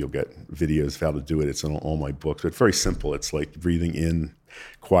YouTube, you'll get videos of how to do it. It's in all my books. But it's very simple. It's like breathing in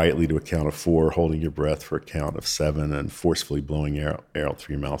quietly to a count of 4, holding your breath for a count of 7, and forcefully blowing air out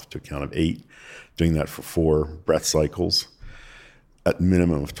through your mouth to a count of 8. Doing that for 4 breath cycles at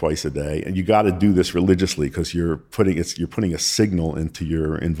minimum of twice a day. And you got to do this religiously because you're putting a signal into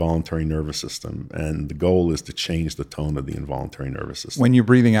your involuntary nervous system. And the goal is to change the tone of the involuntary nervous system. When you're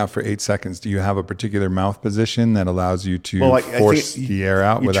breathing out for 8 seconds, do you have a particular mouth position that allows you to force the air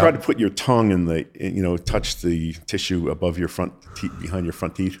out? You try to put your tongue touch the tissue above your front teeth, behind your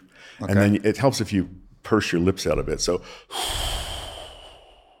front teeth. Okay. And then it helps if you purse your lips out a bit. So,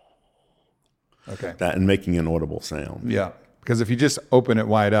 that and making an audible sound. Yeah. Because if you just open it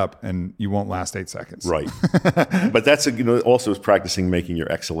wide up, and you won't last 8 seconds. Right. But that's also is practicing making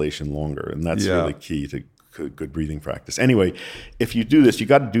your exhalation longer. And that's really key to good breathing practice. Anyway, if you do this, you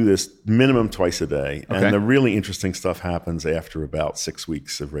got to do this minimum twice a day. Okay. And the really interesting stuff happens after about 6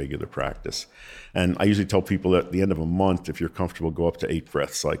 weeks of regular practice. And I usually tell people at the end of a month, if you're comfortable, go up to 8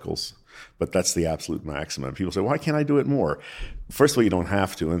 breath cycles. But that's the absolute maximum. People say, why can't I do it more? First of all, you don't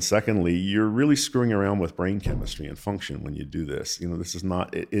have to. And secondly, you're really screwing around with brain chemistry and function when you do this. This is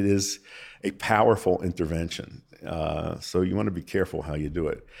not, it is a powerful intervention. So you want to be careful how you do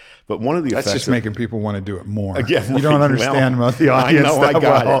it. But one of the effects... That's just making people want to do it more. Yeah, you don't understand most of the audience. I know, I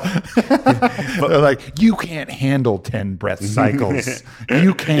got it. They're like, you can't handle 10 breath cycles.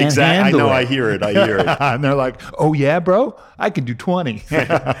 You can't handle it. I hear it. And they're like, oh yeah, bro? I can do 20.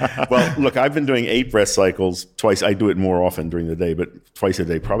 Well, look, I've been doing 8 breath cycles twice. I do it more often during the day, but twice a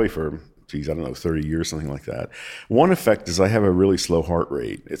day, probably for 30 years, something like that. One effect is I have a really slow heart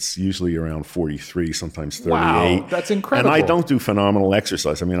rate. It's usually around 43, sometimes 38. Wow, that's incredible. And I don't do phenomenal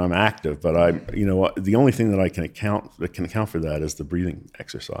exercise. I mean, I'm active, but the only thing that can account for that is the breathing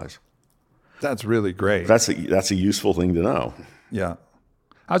exercise. That's really great. That's a useful thing to know. Yeah.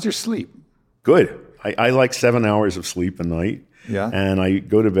 How's your sleep? Good. I like 7 hours of sleep a night. Yeah. And I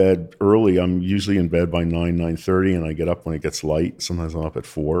go to bed early. I'm usually in bed by 9:30, and I get up when it gets light. Sometimes I'm up at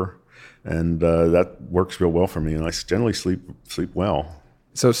 4. And that works real well for me, and I generally sleep well.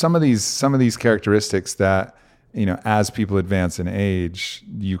 So some of these characteristics that as people advance in age,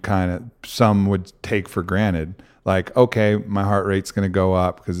 some would take for granted. Like, okay, my heart rate's going to go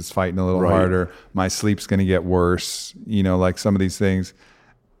up because it's fighting a little harder. My sleep's going to get worse. Like some of these things.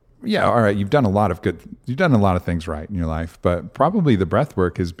 Yeah, all right. You've done a lot of things right in your life, but probably the breath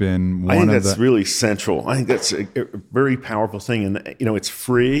work has been one of the... I think that's really central. I think that's a very powerful thing. And, it's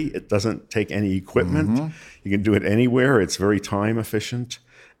free. It doesn't take any equipment. Mm-hmm. You can do it anywhere. It's very time efficient,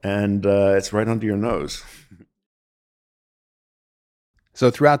 and it's right under your nose.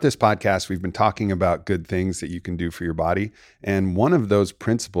 So throughout this podcast, we've been talking about good things that you can do for your body. And one of those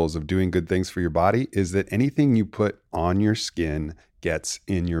principles of doing good things for your body is that anything you put on your skin gets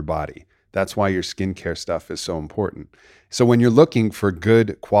in your body. That's why your skincare stuff is so important. So when you're looking for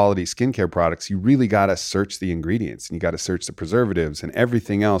good quality skincare products, you really got to search the ingredients, and you got to search the preservatives and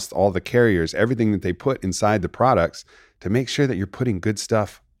everything else, all the carriers, everything that they put inside the products to make sure that you're putting good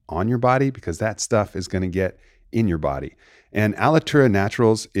stuff on your body, because that stuff is going to get in your body. And Alitura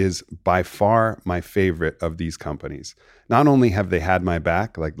Naturals is by far my favorite of these companies. Not only have they had my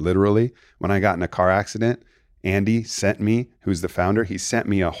back, like literally, when I got in a car accident, Andy sent me, who's the founder, he sent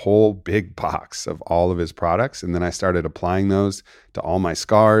me a whole big box of all of his products. And then I started applying those to all my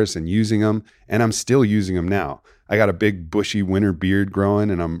scars and using them. And I'm still using them now. I got a big bushy winter beard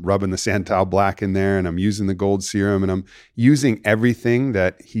growing, and I'm rubbing the Santal Black in there, and I'm using the gold serum, and I'm using everything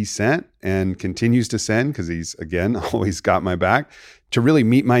that he sent and continues to send, because he's, again, always got my back, to really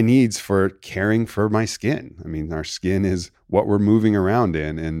meet my needs for caring for my skin. I mean, our skin is what we're moving around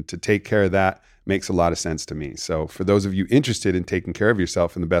in, and to take care of that makes a lot of sense to me. So for those of you interested in taking care of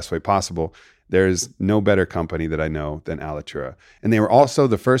yourself in the best way possible, there's no better company that I know than Alitura. And they were also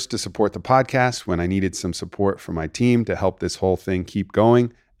the first to support the podcast when I needed some support from my team to help this whole thing keep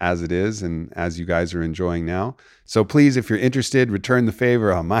going as it is and as you guys are enjoying now. So please, if you're interested, return the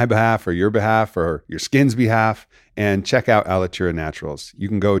favor on my behalf or your behalf or your skin's behalf, and check out Alitura Naturals. You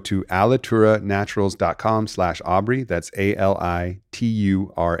can go to alituranaturals.com/Aubrey. That's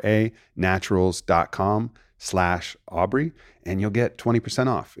ALITURA naturals.com/Aubrey. And you'll get 20%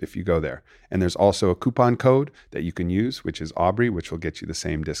 off if you go there. And there's also a coupon code that you can use, which is Aubrey, which will get you the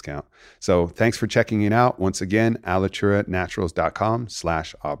same discount. So thanks for checking it out. Once again,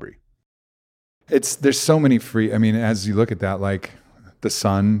 alituranaturals.com/Aubrey. There's so many free, I mean, as you look at that, like the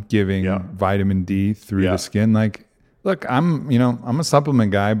sun giving vitamin D through the skin, like, look, I'm a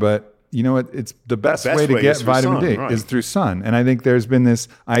supplement guy, but you know what? It's the best way to get vitamin D is through sun. And I think there's been this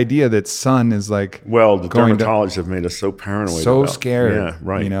idea that sun is like, well, the dermatologists have made us so paranoid, so scared,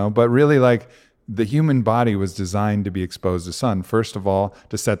 but really, like, the human body was designed to be exposed to sun. First of all,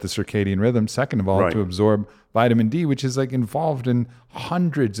 to set the circadian rhythm. Second of all, to absorb vitamin D, which is like involved in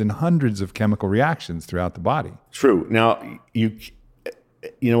hundreds and hundreds of chemical reactions throughout the body. True. Now, you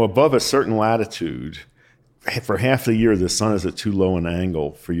above a certain latitude, for half the year, the sun is at too low an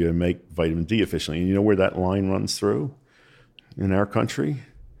angle for you to make vitamin D efficiently. And you know where that line runs through in our country?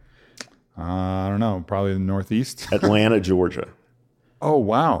 I don't know. Probably the Northeast. Atlanta, Georgia. Oh,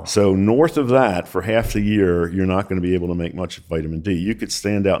 wow. So north of that, for half the year, you're not going to be able to make much vitamin D. You could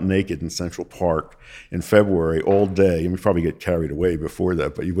stand out naked in Central Park in February all day, and we'd probably get carried away before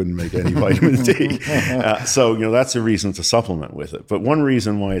that, but you wouldn't make any vitamin D. So that's a reason to supplement with it. But one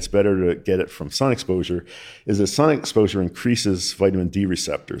reason why it's better to get it from sun exposure is that sun exposure increases vitamin D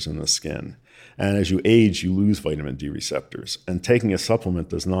receptors in the skin. And as you age, you lose vitamin D receptors. And taking a supplement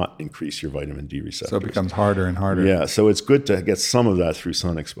does not increase your vitamin D receptors. So it becomes harder and harder. Yeah, so it's good to get some of that through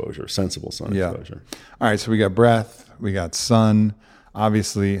sun exposure, sensible sun exposure. All right, so we got breath, we got sun.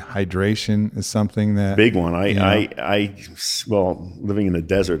 Obviously, hydration is something that... Big one. Well, living in the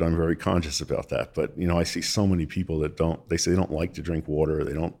desert, I'm very conscious about that. But, I see so many people that they say they don't like to drink water.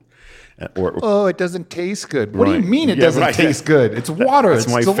 They don't... it doesn't taste good. What do you mean it doesn't taste good? It's water. It's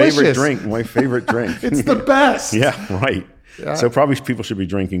my delicious. favorite drink. My favorite drink. It's the best. Yeah, right. Yeah. So probably people should be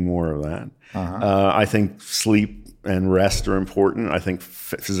drinking more of that. I think sleep and rest are important. I think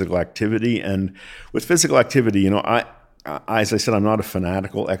physical activity. And with physical activity, as I said, I'm not a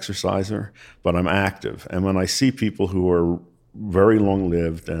fanatical exerciser, but I'm active. And when I see people who are very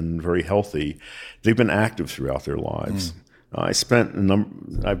long-lived and very healthy, they've been active throughout their lives. I've been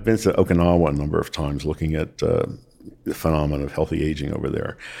to Okinawa a number of times looking at the phenomenon of healthy aging over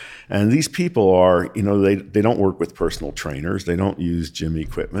there. And these people are, they don't work with personal trainers. They don't use gym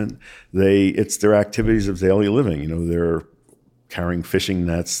equipment. It's their activities of daily living. They're carrying fishing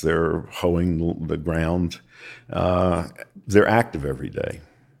nets. They're hoeing the ground. They're active every day.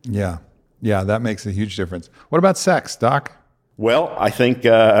 Yeah. Yeah, that makes a huge difference. What about sex, Doc? Well, I think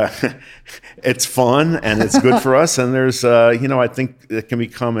it's fun and it's good for us. And there's, I think it can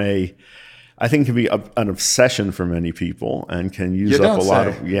become an obsession for many people and can use up a lot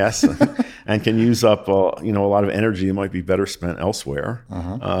of, and can use up, a lot of energy that might be better spent elsewhere.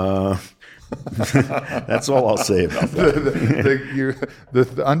 That's all I'll say about that.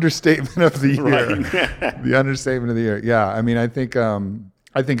 The understatement of the year. Right. The understatement of the year. Yeah. I mean, I think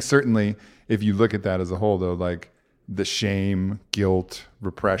certainly if you look at that as a whole, though, like, the shame, guilt,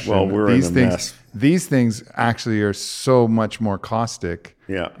 repression. Well, we're in a mess. These things actually are so much more caustic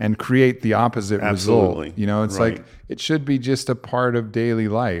and create the opposite result. It's like it should be just a part of daily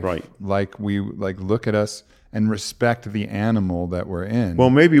life. Right. Like we look at us and respect the animal that we're in. Well,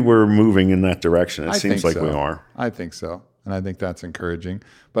 maybe we're moving in that direction. It seems like we are. I think so. and I think that's encouraging.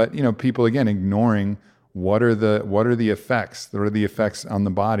 But people again ignoring what are the effects? What are the effects on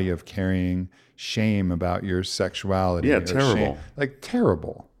the body of carrying shame about your sexuality? Yeah, or terrible. shame, like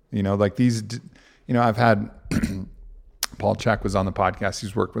terrible. Like these. I've had Paul Chek was on the podcast.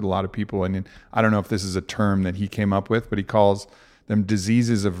 He's worked with a lot of people, and I don't know if this is a term that he came up with, but he calls them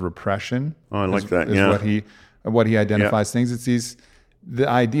diseases of repression. Oh, I like that. Is Yeah. what he identifies things. It's the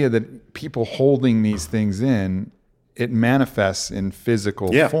idea that people holding these things in, it manifests in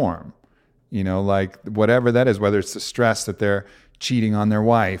physical form. Like whatever that is, whether it's the stress that they're cheating on their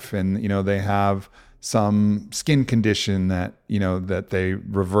wife and, they have some skin condition that, that they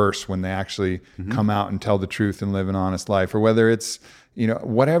reverse when they actually come out and tell the truth and live an honest life, or whether it's,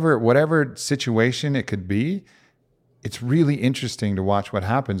 whatever situation it could be. It's really interesting to watch what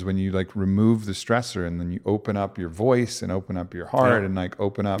happens when you like remove the stressor and then you open up your voice and open up your heart and like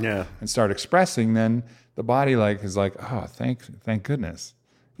open up and start expressing. Then the body is like, oh, thank goodness.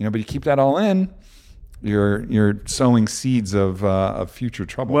 But you keep that all in, you're sowing seeds of future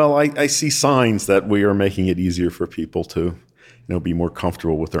trouble. Well, I see signs that we are making it easier for people to, be more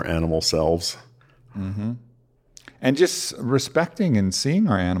comfortable with their animal selves. Mm-hmm. And just respecting and seeing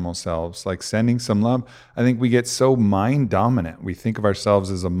our animal selves, like sending some love. I think we get so mind dominant. We think of ourselves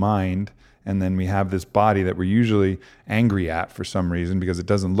as a mind, and then we have this body that we're usually angry at for some reason because it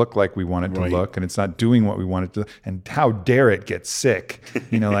doesn't look like we want it to look, and it's not doing what we want it to. And how dare it get sick?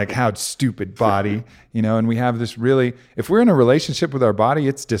 Like how stupid body. And we have this really. If we're in a relationship with our body,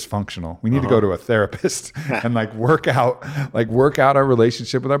 it's dysfunctional. We need to go to a therapist and work out our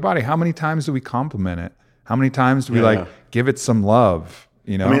relationship with our body. How many times do we compliment it? How many times do we give it some love?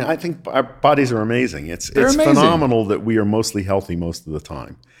 I think our bodies are amazing. It's amazing. Phenomenal that we are mostly healthy most of the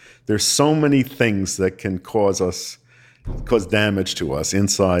time. There's so many things that can cause damage to us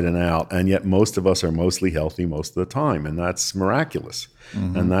inside and out, and yet most of us are mostly healthy most of the time, and that's miraculous.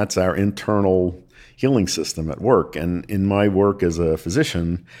 Mm-hmm. And that's our internal healing system at work. And in my work as a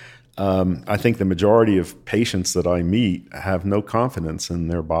physician, I think the majority of patients that I meet have no confidence in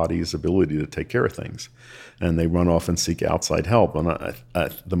their body's ability to take care of things, and they run off and seek outside help. And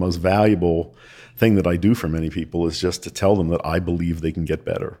the most valuable thing that I do for many people is just to tell them that I believe they can get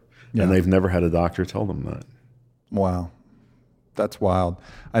better. Yeah. And they've never had a doctor tell them that. Wow. That's wild.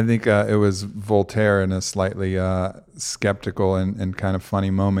 I think it was Voltaire in a slightly skeptical and kind of funny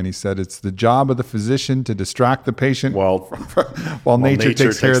moment. He said, it's the job of the physician to distract the patient while nature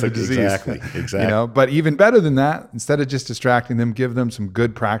takes care of the disease. Exactly. But even better than that, instead of just distracting them, give them some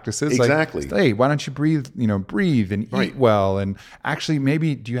good practices. Exactly. Like, hey, why don't you breathe and eat well? And actually,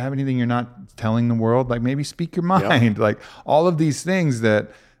 maybe, do you have anything you're not telling the world? Like maybe speak your mind. Like all of these things that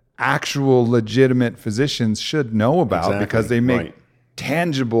actual legitimate physicians should know about because they make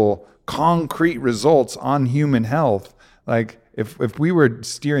tangible, concrete results on human health. Like if we were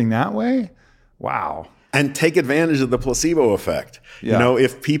steering that way, wow. And take advantage of the placebo effect. Yeah.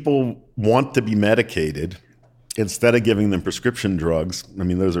 If people want to be medicated, instead of giving them prescription drugs,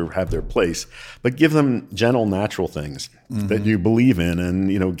 those have their place, but give them gentle, natural things that you believe in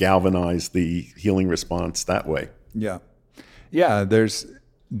and, galvanize the healing response that way. Yeah. Yeah.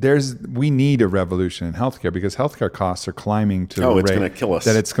 We need a revolution in healthcare because healthcare costs are climbing to a rate going to kill us.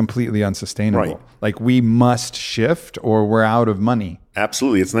 That it's completely unsustainable. Right. Like we must shift or we're out of money.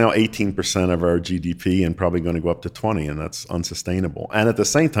 Absolutely. It's now 18% of our GDP and probably going to go up to 20%, and that's unsustainable. And at the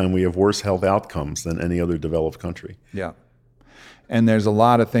same time, we have worse health outcomes than any other developed country. Yeah. And there's a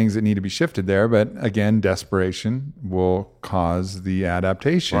lot of things that need to be shifted there. But again, desperation will cause the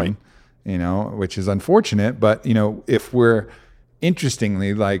adaptation, which is unfortunate. But, if we're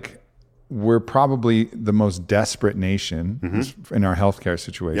interestingly, we're probably the most desperate nation in our healthcare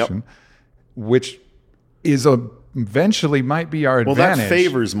situation, which is eventually might be our advantage. Well, that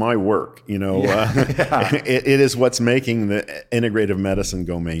favors my work. It is what's making the integrative medicine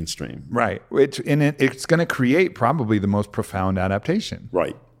go mainstream. Right. It's going to create probably the most profound adaptation.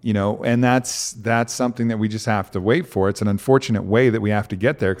 Right. And that's something that we just have to wait for. It's an unfortunate way that we have to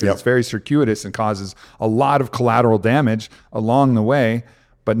get there because it's very circuitous and causes a lot of collateral damage along the way.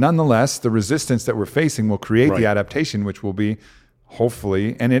 But nonetheless, the resistance that we're facing will create the adaptation, which will be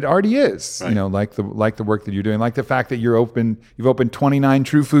hopefully, and it already is, like the work that you're doing, like the fact that you've opened 29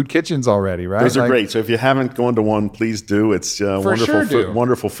 True Food Kitchens already, right? Those are great. So if you haven't gone to one, please do. It's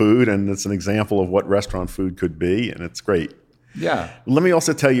wonderful food, and it's an example of what restaurant food could be, and it's great. Yeah. Let me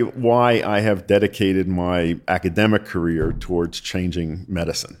also tell you why I have dedicated my academic career towards changing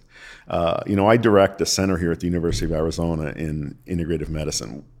medicine. I direct a center here at the University of Arizona in integrative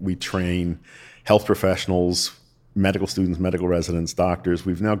medicine. We train health professionals medical students, medical residents, doctors.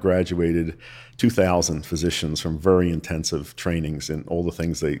 We've now graduated 2,000 physicians from very intensive trainings in all the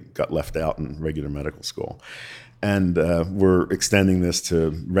things they got left out in regular medical school. And we're extending this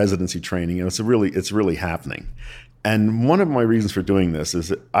to residency training, and it's really happening. And one of my reasons for doing this is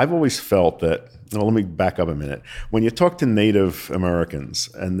that I've always felt that, well, let me back up a minute. When you talk to Native Americans,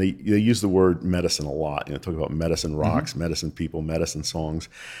 and they use the word medicine a lot, talk about medicine rocks, medicine people, medicine songs,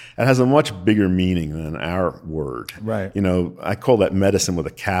 it has a much bigger meaning than our word. Right. I call that medicine with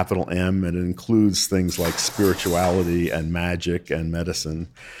a capital M, and it includes things like spirituality and magic and medicine,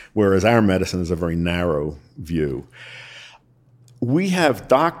 whereas our medicine is a very narrow view. We have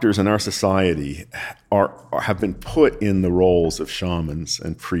doctors in our society have been put in the roles of shamans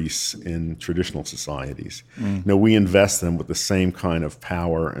and priests in traditional societies. We invest them with the same kind of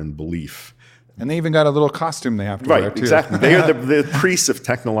power and belief. And they even got a little costume they have to wear, Right, too. exactly. They are the priests of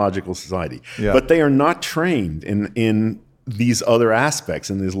technological society. Yeah. But they are not trained in these other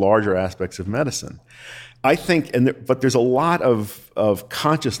aspects, in these larger aspects of medicine. I think, but there's a lot of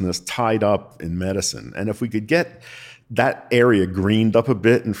consciousness tied up in medicine. And if we could get that area greened up a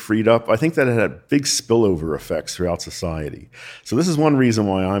bit and freed up, I think that it had big spillover effects throughout society. So this is one reason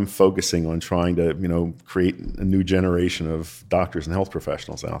why I'm focusing on trying to, create a new generation of doctors and health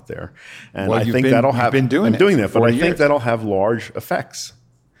professionals out there. And Well, I you've think been- that'll you've have been doing I'm it doing for that, but 4 I think years. that'll have large effects.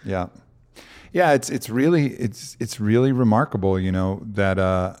 Yeah. Yeah, it's really remarkable,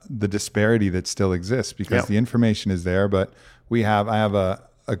 that the disparity that still exists, because the information is there, but I have a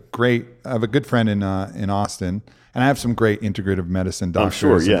good friend in Austin, and I have some great integrative medicine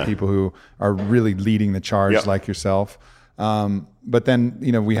doctors and people who are really leading the charge like yourself. But then,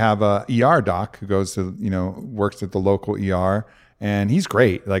 we have a ER doc who goes to, works at the local ER, and he's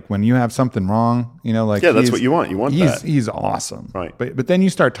great. Like when you have something wrong, that's what you want. You want that. He's awesome. Right. But then you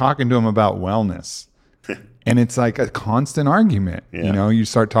start talking to him about wellness. And it's like a constant argument. Yeah. You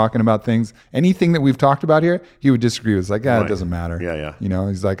start talking about things, anything that we've talked about here, he would disagree with. It's like, it doesn't matter. Yeah.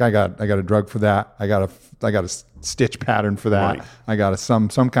 He's like, I got a drug for that. I got a stitch pattern for that. Right. I got some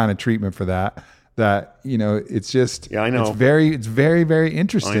kind of treatment for that. That, it's just, I know. It's very, very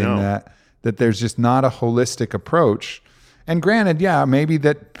interesting that there's just not a holistic approach. And granted, maybe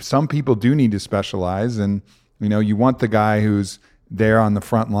that some people do need to specialize, and, you want the guy who's there on the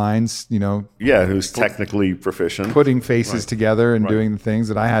front lines, who's technically proficient, putting faces together and doing the things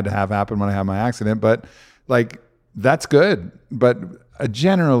that I had to have happen when I had my accident. But that's good. But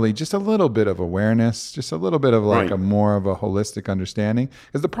generally, just a little bit of awareness, just a little bit of a more of a holistic understanding.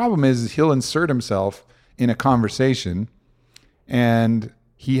 Because the problem is he'll insert himself in a conversation, and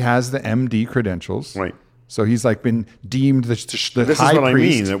he has the MD credentials. Right. So he's been deemed the This high is what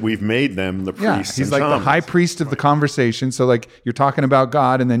priest. I mean, that we've made them the priests. He's and the shamans. high priest of the conversation. So you're talking about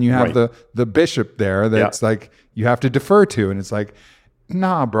God, and then you have the bishop there that's you have to defer to. And it's like,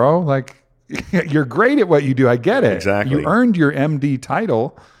 nah, bro, you're great at what you do. I get it. Exactly. You earned your MD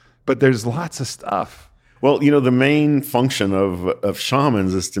title, but there's lots of stuff. Well, the main function of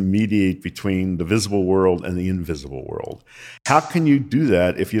shamans is to mediate between the visible world and the invisible world. How can you do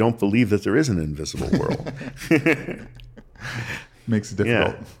that if you don't believe that there is an invisible world? Makes it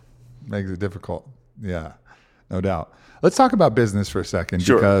difficult. Makes it difficult. Yeah, no doubt. Let's talk about business for a second,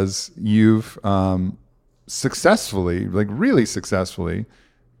 because you've successfully, really successfully,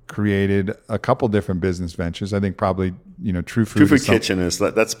 created a couple different business ventures. I think probably, True Food. True Food Kitchen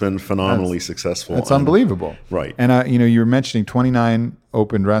that's been phenomenally successful. That's unbelievable. Right. And you were mentioning 29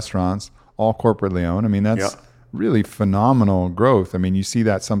 opened restaurants, all corporately owned. I mean, that's really phenomenal growth. I mean, you see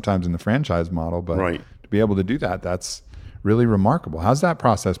that sometimes in the franchise model, but to be able to do that, that's really remarkable. How's that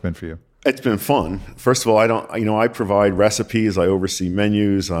process been for you? It's been fun. First of all, I provide recipes. I oversee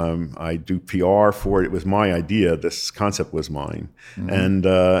menus. I do PR for it. It was my idea. This concept was mine. And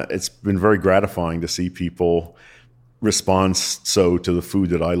it's been very gratifying to see people respond so to the food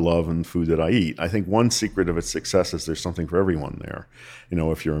that I love and food that I eat. I think one secret of its success is there's something for everyone there.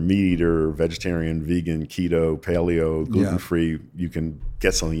 If you're a meat eater, vegetarian, vegan, keto, paleo, gluten-free, you can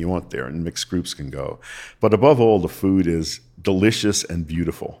get something you want there, and mixed groups can go. But above all, the food is delicious and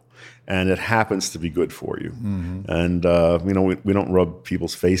beautiful. And it happens to be good for you. And, we don't rub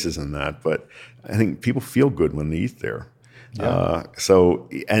people's faces in that, but I think people feel good when they eat there. And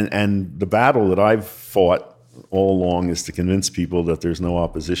the battle that I've fought all along is to convince people that there's no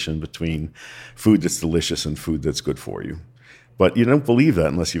opposition between food that's delicious and food that's good for you. But you don't believe that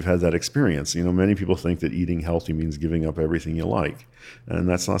unless you've had that experience. Many people think that eating healthy means giving up everything you like, and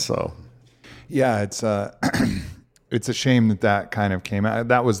that's not so. Yeah, it's it's a shame that kind of came out.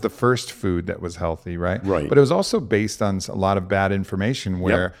 That was the first food that was healthy, right? Right. But it was also based on a lot of bad information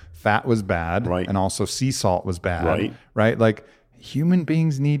where fat was bad, Right. and also sea salt was bad, Right. right? Like human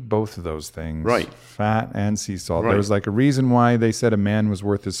beings need both of those things, Right. Fat and sea salt. Right. There was like a reason why they said a man was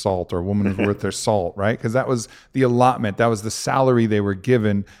worth his salt or a woman was worth their salt, right? Because that was the allotment. That was the salary they were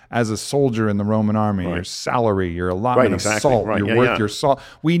given as a soldier in the Roman army. Your salary, your allotment Right, of exactly. salt. Right. You're Yeah, worth yeah. your salt.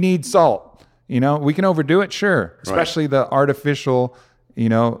 We need salt. You know, we can overdo it, sure. Especially the artificial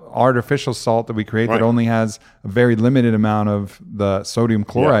salt that we create that Right. only has a very limited amount of the sodium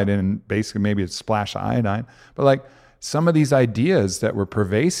chloride in, and basically maybe it's a splash of iodine. But like some of these ideas that were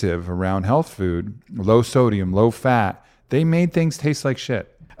pervasive around health food, low sodium, low fat, they made things taste like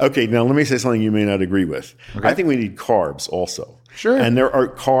shit. Okay, now let me say something you may not agree with. Okay. I think we need carbs also. Sure. And there are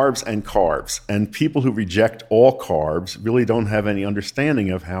carbs and carbs. And people who reject all carbs really don't have any understanding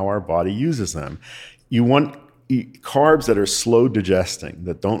of how our body uses them. You want carbs that are slow digesting,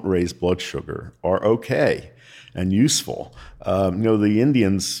 that don't raise blood sugar, are okay and useful.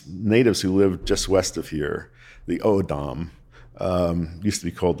 The natives who lived just west of here, the O'odham, used to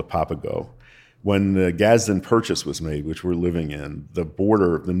be called the Papago. When the Gadsden Purchase was made, which we're living in, the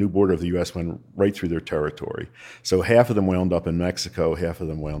new border of the U.S. went right through their territory. So half of them wound up in Mexico, half of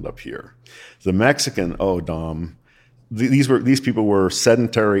them wound up here. The Mexican O'odham, these people were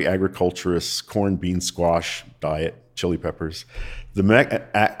sedentary agriculturists, corn, bean, squash diet, chili peppers.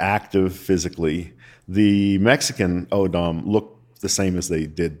 Active physically. The Mexican O'odham looked the same as they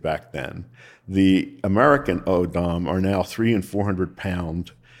did back then. The American O'odham are now 300 and 400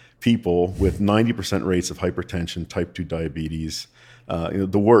 pound people with 90% rates of hypertension, type 2 diabetes,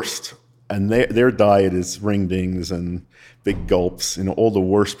 the worst. And their diet is ring dings and big gulps, all the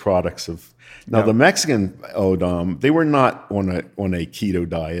worst products of. Now the Mexican O'odham, they were not on a keto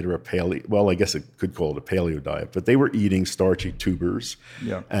diet or a paleo. Well, I guess it could call it a paleo diet, but they were eating starchy tubers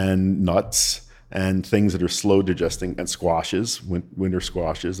and nuts and things that are slow digesting, and squashes, winter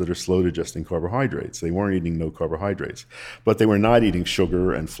squashes that are slow digesting carbohydrates. They weren't eating no carbohydrates, but they were not eating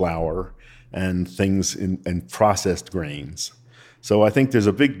sugar and flour and things and processed grains. So I think there's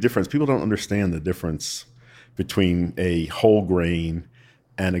a big difference. People don't understand the difference between a whole grain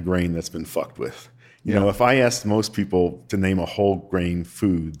and a grain that's been fucked with. You know, if I asked most people to name a whole grain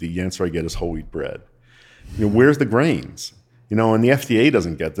food, the answer I get is whole wheat bread. Where's the grains? And the FDA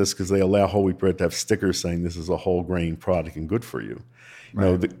doesn't get this because they allow whole wheat bread to have stickers saying this is a whole grain product and good for you.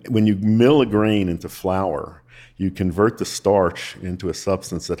 When you mill a grain into flour, you convert the starch into a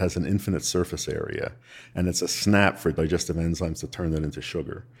substance that has an infinite surface area, and it's a snap for digestive enzymes to turn that into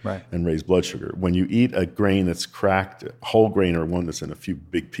sugar and raise blood sugar. When you eat a grain that's cracked, whole grain or one that's in a few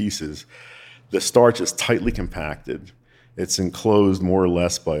big pieces, the starch is tightly compacted. It's enclosed more or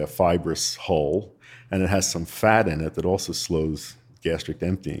less by a fibrous hull, and it has some fat in it that also slows gastric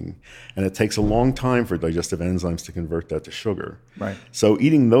emptying. And it takes a long time for digestive enzymes to convert that to sugar. Right. So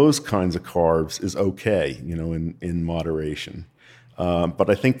eating those kinds of carbs is okay, in moderation. But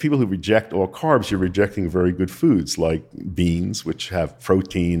I think people who reject all carbs, you're rejecting very good foods like beans, which have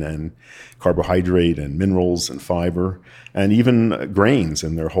protein and carbohydrate and minerals and fiber, and even grains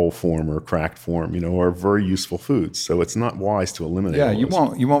in their whole form or cracked form, are very useful foods. So it's not wise to eliminate. Yeah, you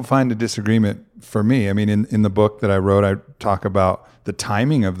won't find a disagreement for me. I mean, in the book that I wrote, I talk about the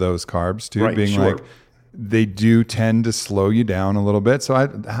timing of those carbs too, like they do tend to slow you down a little bit. So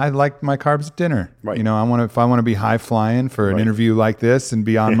I like my carbs at dinner. Right. If I want to be high flying for an interview like this and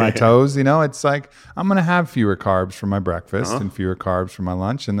be on my toes, it's like I'm going to have fewer carbs for my breakfast and fewer carbs for my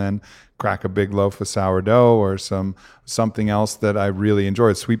lunch, and then crack a big loaf of sourdough or something else that I really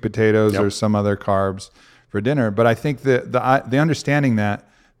enjoy, sweet potatoes or some other carbs for dinner. But I think the understanding that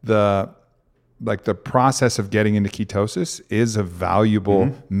the process of getting into ketosis is a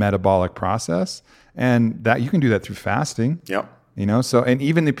valuable metabolic process, and that you can do that through fasting. So, and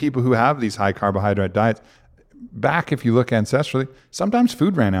even the people who have these high carbohydrate diets, if you look ancestrally, sometimes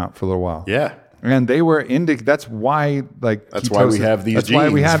food ran out for a little while. And they were that's why that's why we have these genes. That's why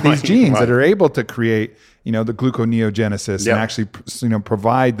we have these genes that are able to create, the gluconeogenesis and actually,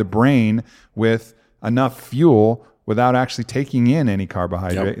 provide the brain with enough fuel without actually taking in any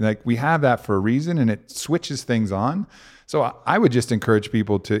carbohydrate. We have that for a reason, and it switches things on. So I would just encourage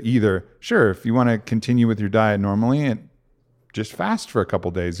people to either, if you want to continue with your diet normally, and just fast for a couple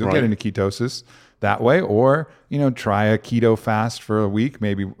of days. You'll get into ketosis that way, or try a keto fast for a week,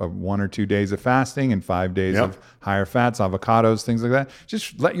 maybe 1 or 2 days of fasting and 5 days of higher fats, avocados, things like that.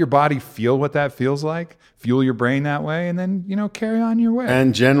 Just let your body feel what that feels like, fuel your brain that way, and then carry on your way.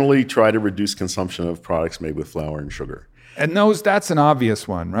 And generally try to reduce consumption of products made with flour and sugar. And that's an obvious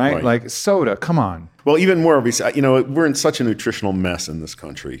one, right? Right. Like soda, come on. Well, even more obvious, we're in such a nutritional mess in this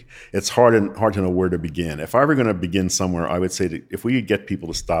country. It's hard to know where to begin. If I were going to begin somewhere, I would say that if we could get people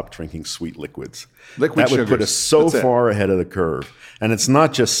to stop drinking sweet liquids, that would sugars. put us so That's it. far ahead of the curve. And it's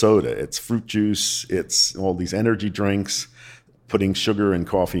not just soda. It's fruit juice. It's all these energy drinks, putting sugar in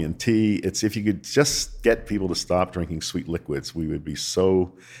coffee and tea. It's if you could just get people to stop drinking sweet liquids, we would be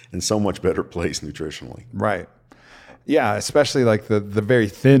in so much better place nutritionally. Right. Yeah, especially like the very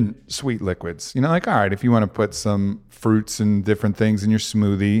thin sweet liquids. Like, all right, if you want to put some fruits and different things in your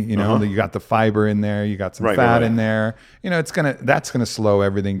smoothie, you got the fiber in there, you got some fat in there. That's gonna slow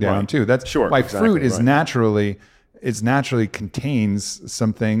everything down too. That's why fruit is naturally contains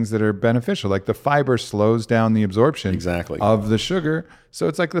some things that are beneficial. Like the fiber slows down the absorption of the sugar, so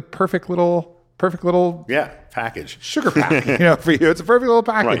it's like the perfect little package. Sugar pack, for you. It's a perfect little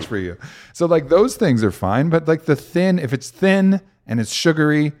package for you. So like those things are fine, but like if it's thin and it's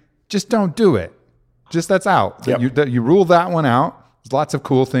sugary, just don't do it. That's out. Yep. You rule that one out. There's lots of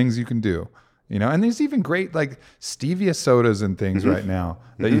cool things you can do. And there's even great like stevia sodas and things right now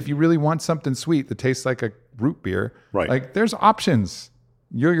that if you really want something sweet that tastes like a root beer, like there's options.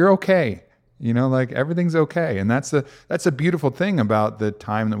 You're okay. Like everything's okay. And that's a beautiful thing about the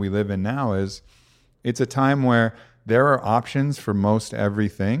time that we live in now is it's a time where there are options for most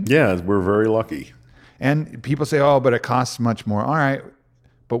everything. Yeah, we're very lucky. And people say, oh, but it costs much more. All right.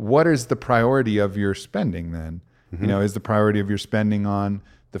 But what is the priority of your spending then? Is the priority of your spending on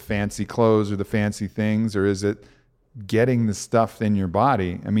the fancy clothes or the fancy things, or is it getting the stuff in your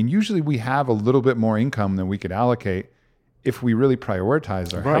body? I mean, usually we have a little bit more income than we could allocate if we really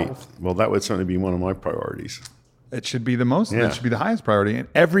prioritize our health. Well, that would certainly be one of my priorities. It should be it should be the highest priority. And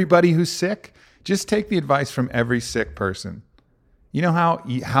everybody who's sick, just take the advice from every sick person. You know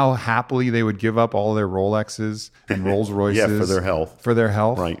how happily they would give up all their Rolexes and Rolls Royces for their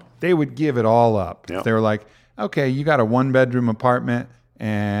health. Right. They would give it all up. Yep. If they were like, okay, you got a 1-bedroom apartment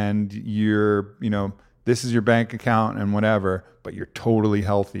and you're, this is your bank account and whatever, but you're totally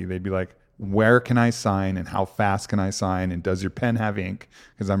healthy. They'd be like, where can I sign and how fast can I sign? And does your pen have ink?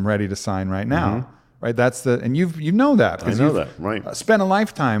 Because I'm ready to sign right now. Right. And you know that. I know that. Right. Spent a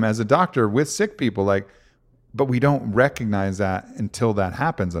lifetime as a doctor with sick people, but we don't recognize that until that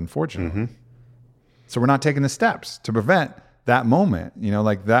happens, unfortunately. So we're not taking the steps to prevent that moment,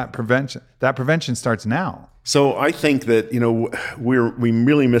 that prevention starts now. So I think that, we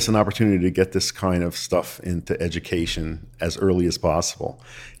really miss an opportunity to get this kind of stuff into education as early as possible,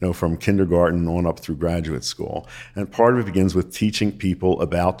 from kindergarten on up through graduate school. And part of it begins with teaching people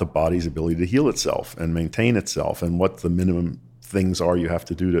about the body's ability to heal itself and maintain itself and what the minimum things are you have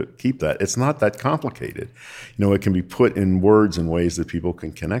to do to keep that. It's not that complicated. It can be put in words in ways that people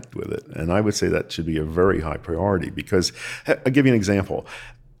can connect with it. And I would say that should be a very high priority because I'll give you an example.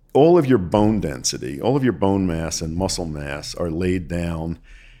 All of your bone density, all of your bone mass and muscle mass are laid down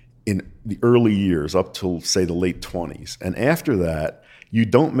in the early years up till, say, the late 20s. And after that, you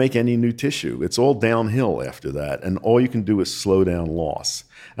don't make any new tissue. It's all downhill after that. And all you can do is slow down loss.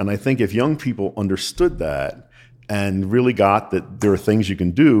 And I think if young people understood that and really got that there are things you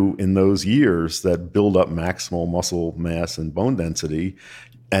can do in those years that build up maximal muscle mass and bone density,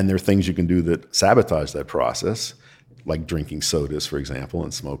 and there are things you can do that sabotage that process, like drinking sodas, for example,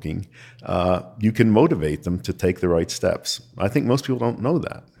 and smoking, you can motivate them to take the right steps. I think most people don't know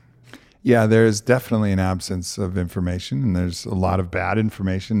that. Yeah, there's definitely an absence of information, and there's a lot of bad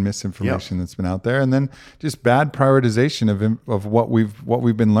information, misinformation that's been out there, and then just bad prioritization of what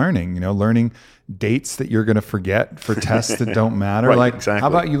we've been learning. Learning dates that you're going to forget for tests that don't matter. How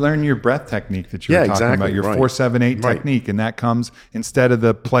about you learn your breath technique that you were talking about, your 4-7-8 technique, and that comes instead of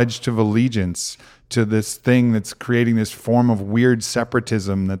the Pledge to Allegiance to this thing that's creating this form of weird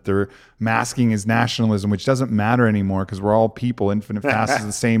separatism that they're masking as nationalism, which doesn't matter anymore because we're all people, infinite fast at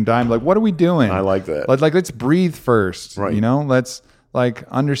the same time. Like, what are we doing? I like that. Let's breathe first. Right. Let's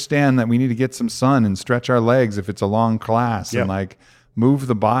understand that we need to get some sun and stretch our legs if it's a long class and move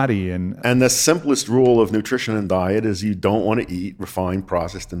the body. And the simplest rule of nutrition and diet is you don't want to eat refined,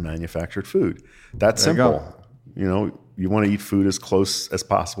 processed, and manufactured food. That's simple. You want to eat food as close as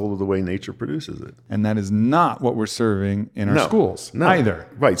possible to the way nature produces it. And that is not what we're serving in our schools either.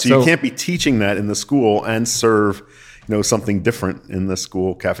 Right. So you can't be teaching that in the school and serve, something different in the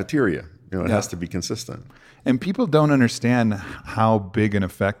school cafeteria. It has to be consistent. And people don't understand how big an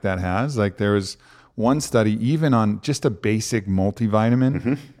effect that has. Like there was one study even on just a basic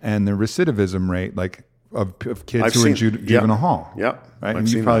multivitamin and the recidivism rate of kids who are in juvenile hall. Yep. Right. And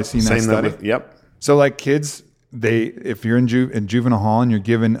you've probably seen that study. Yep. So kids if you're in juvenile hall and you're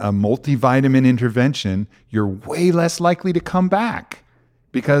given a multivitamin intervention, you're way less likely to come back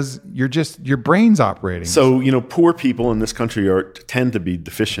because your brain's operating. So, poor people in this country tend to be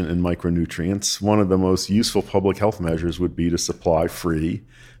deficient in micronutrients. One of the most useful public health measures would be to supply free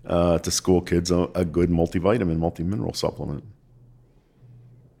to school kids a good multivitamin, multimineral supplement.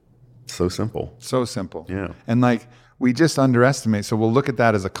 So simple. So simple. Yeah. And we just underestimate. So we'll look at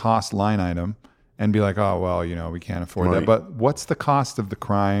that as a cost line item and be like, oh, well, we can't afford that. But what's the cost of the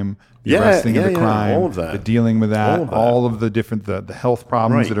crime, the arresting of the crime, all of that. the dealing with that, all of the different, the health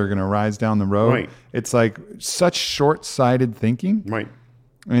problems that are going to arise down the road. Right. It's like such short-sighted thinking. Right.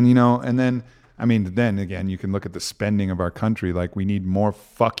 And, and then, then again, you can look at the spending of our country. Like we need more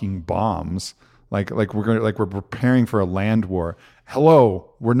fucking bombs. Like we're preparing for a land war.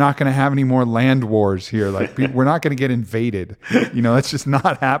 Hello, we're not going to have any more land wars here. Like we're not going to get invaded. That's just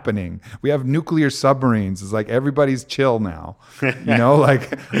not happening. We have nuclear submarines. It's like everybody's chill now.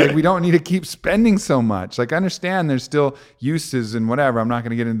 Like we don't need to keep spending so much. Like I understand there's still uses and whatever. I'm not going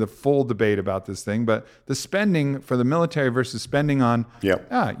to get into the full debate about this thing, but the spending for the military versus spending on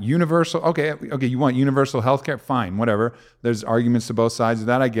universal. Okay, you want universal healthcare? Fine, whatever. There's arguments to both sides of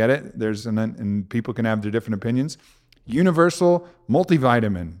that. I get it. And people can have their different opinions. Universal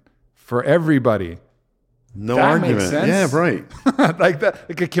multivitamin for everybody. No that argument. Makes sense. Yeah, right. Like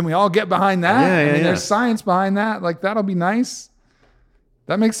that. Can we all get behind that? Yeah. There's science behind that. Like that'll be nice.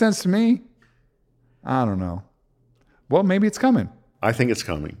 That makes sense to me. I don't know. Well, maybe it's coming. I think it's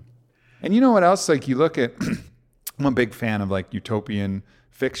coming. And you know what else? Like you look at, I'm a big fan of utopian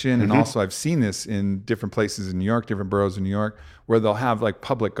fiction. And also I've seen this in different places in New York, different boroughs in New York, where they'll have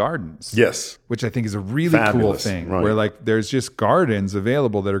public gardens. Yes. Which I think is a really cool thing. Right. Where there's just gardens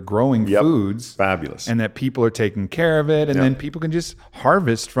available that are growing foods. Fabulous. And that people are taking care of it. And then people can just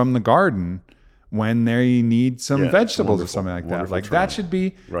harvest from the garden when they need some vegetables or something like that. Like that should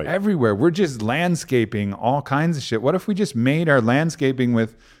be everywhere. We're just landscaping all kinds of shit. What if we just made our landscaping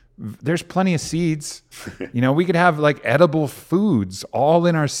with, there's plenty of seeds. We could have edible foods all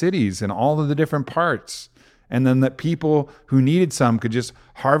in our cities and all of the different parts. And then that people who needed some could just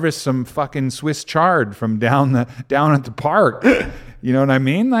harvest some fucking Swiss chard from down at the park. You know what I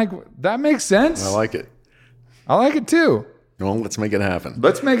mean? Like that makes sense. I like it. I like it too. Well, let's make it happen.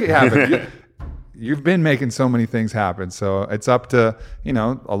 Let's make it happen. You've been making so many things happen. So it's up to,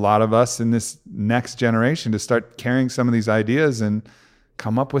 a lot of us in this next generation to start carrying some of these ideas and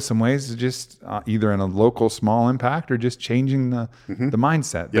come up with some ways to just either in a local small impact or just changing the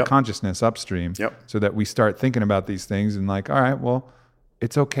mindset, the consciousness upstream so that we start thinking about these things and all right, well,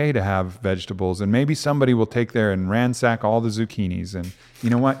 it's okay to have vegetables. And maybe somebody will take there and ransack all the zucchinis. And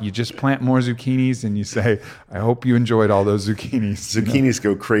you know what? You just plant more zucchinis and you say, I hope you enjoyed all those zucchinis. Zucchinis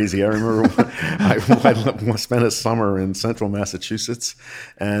go crazy. I remember I spent a summer in central Massachusetts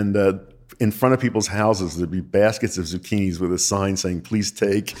and in front of people's houses, there'd be baskets of zucchinis with a sign saying, please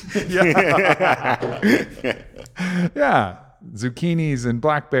take. Yeah. Zucchinis and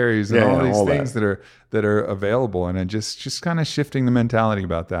blackberries and all these things that are available. And just kind of shifting the mentality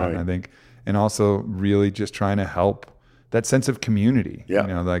about that. Right. And I think, and also really just trying to help that sense of community.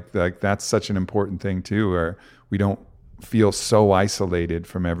 Yeah. Like that's such an important thing too, where we don't feel so isolated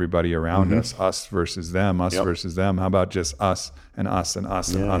from everybody around us versus them, versus them. How about just us and us and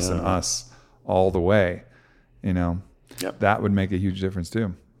us and us and us all the way? That would make a huge difference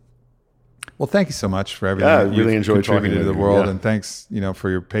too. Well, thank you so much for everything. I really enjoyed contributed talking to the world, and thanks, for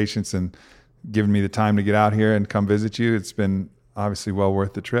your patience and giving me the time to get out here and come visit you. It's been obviously well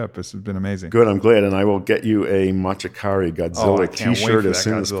worth the trip. This has been amazing. Good, I'm glad, and I will get you a Machikari Godzilla T-shirt as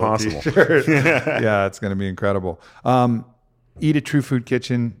soon as possible. Yeah, it's going to be incredible. Eat at True Food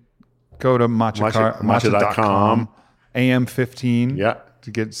Kitchen. Go to matcha.com. AM15.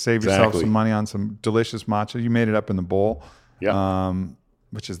 To save yourself some money on some delicious matcha. You made it up in the bowl.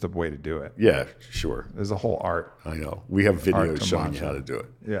 Which is the way to do it. Yeah, sure. There's a whole art. I know. We have videos showing you how to do it.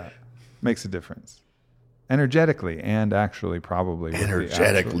 Yeah. Makes a difference. Energetically and actually probably.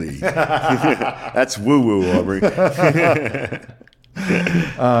 Energetically. That's woo-woo, Aubrey.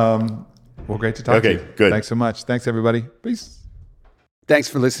 Well, great to talk to you. Okay, good. Thanks so much. Thanks, everybody. Peace. Thanks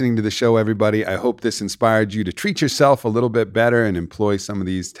for listening to the show, everybody. I hope this inspired you to treat yourself a little bit better and employ some of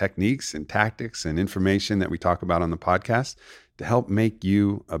these techniques and tactics and information that we talk about on the podcast to help make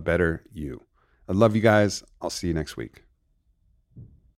you a better you. I love you guys. I'll see you next week.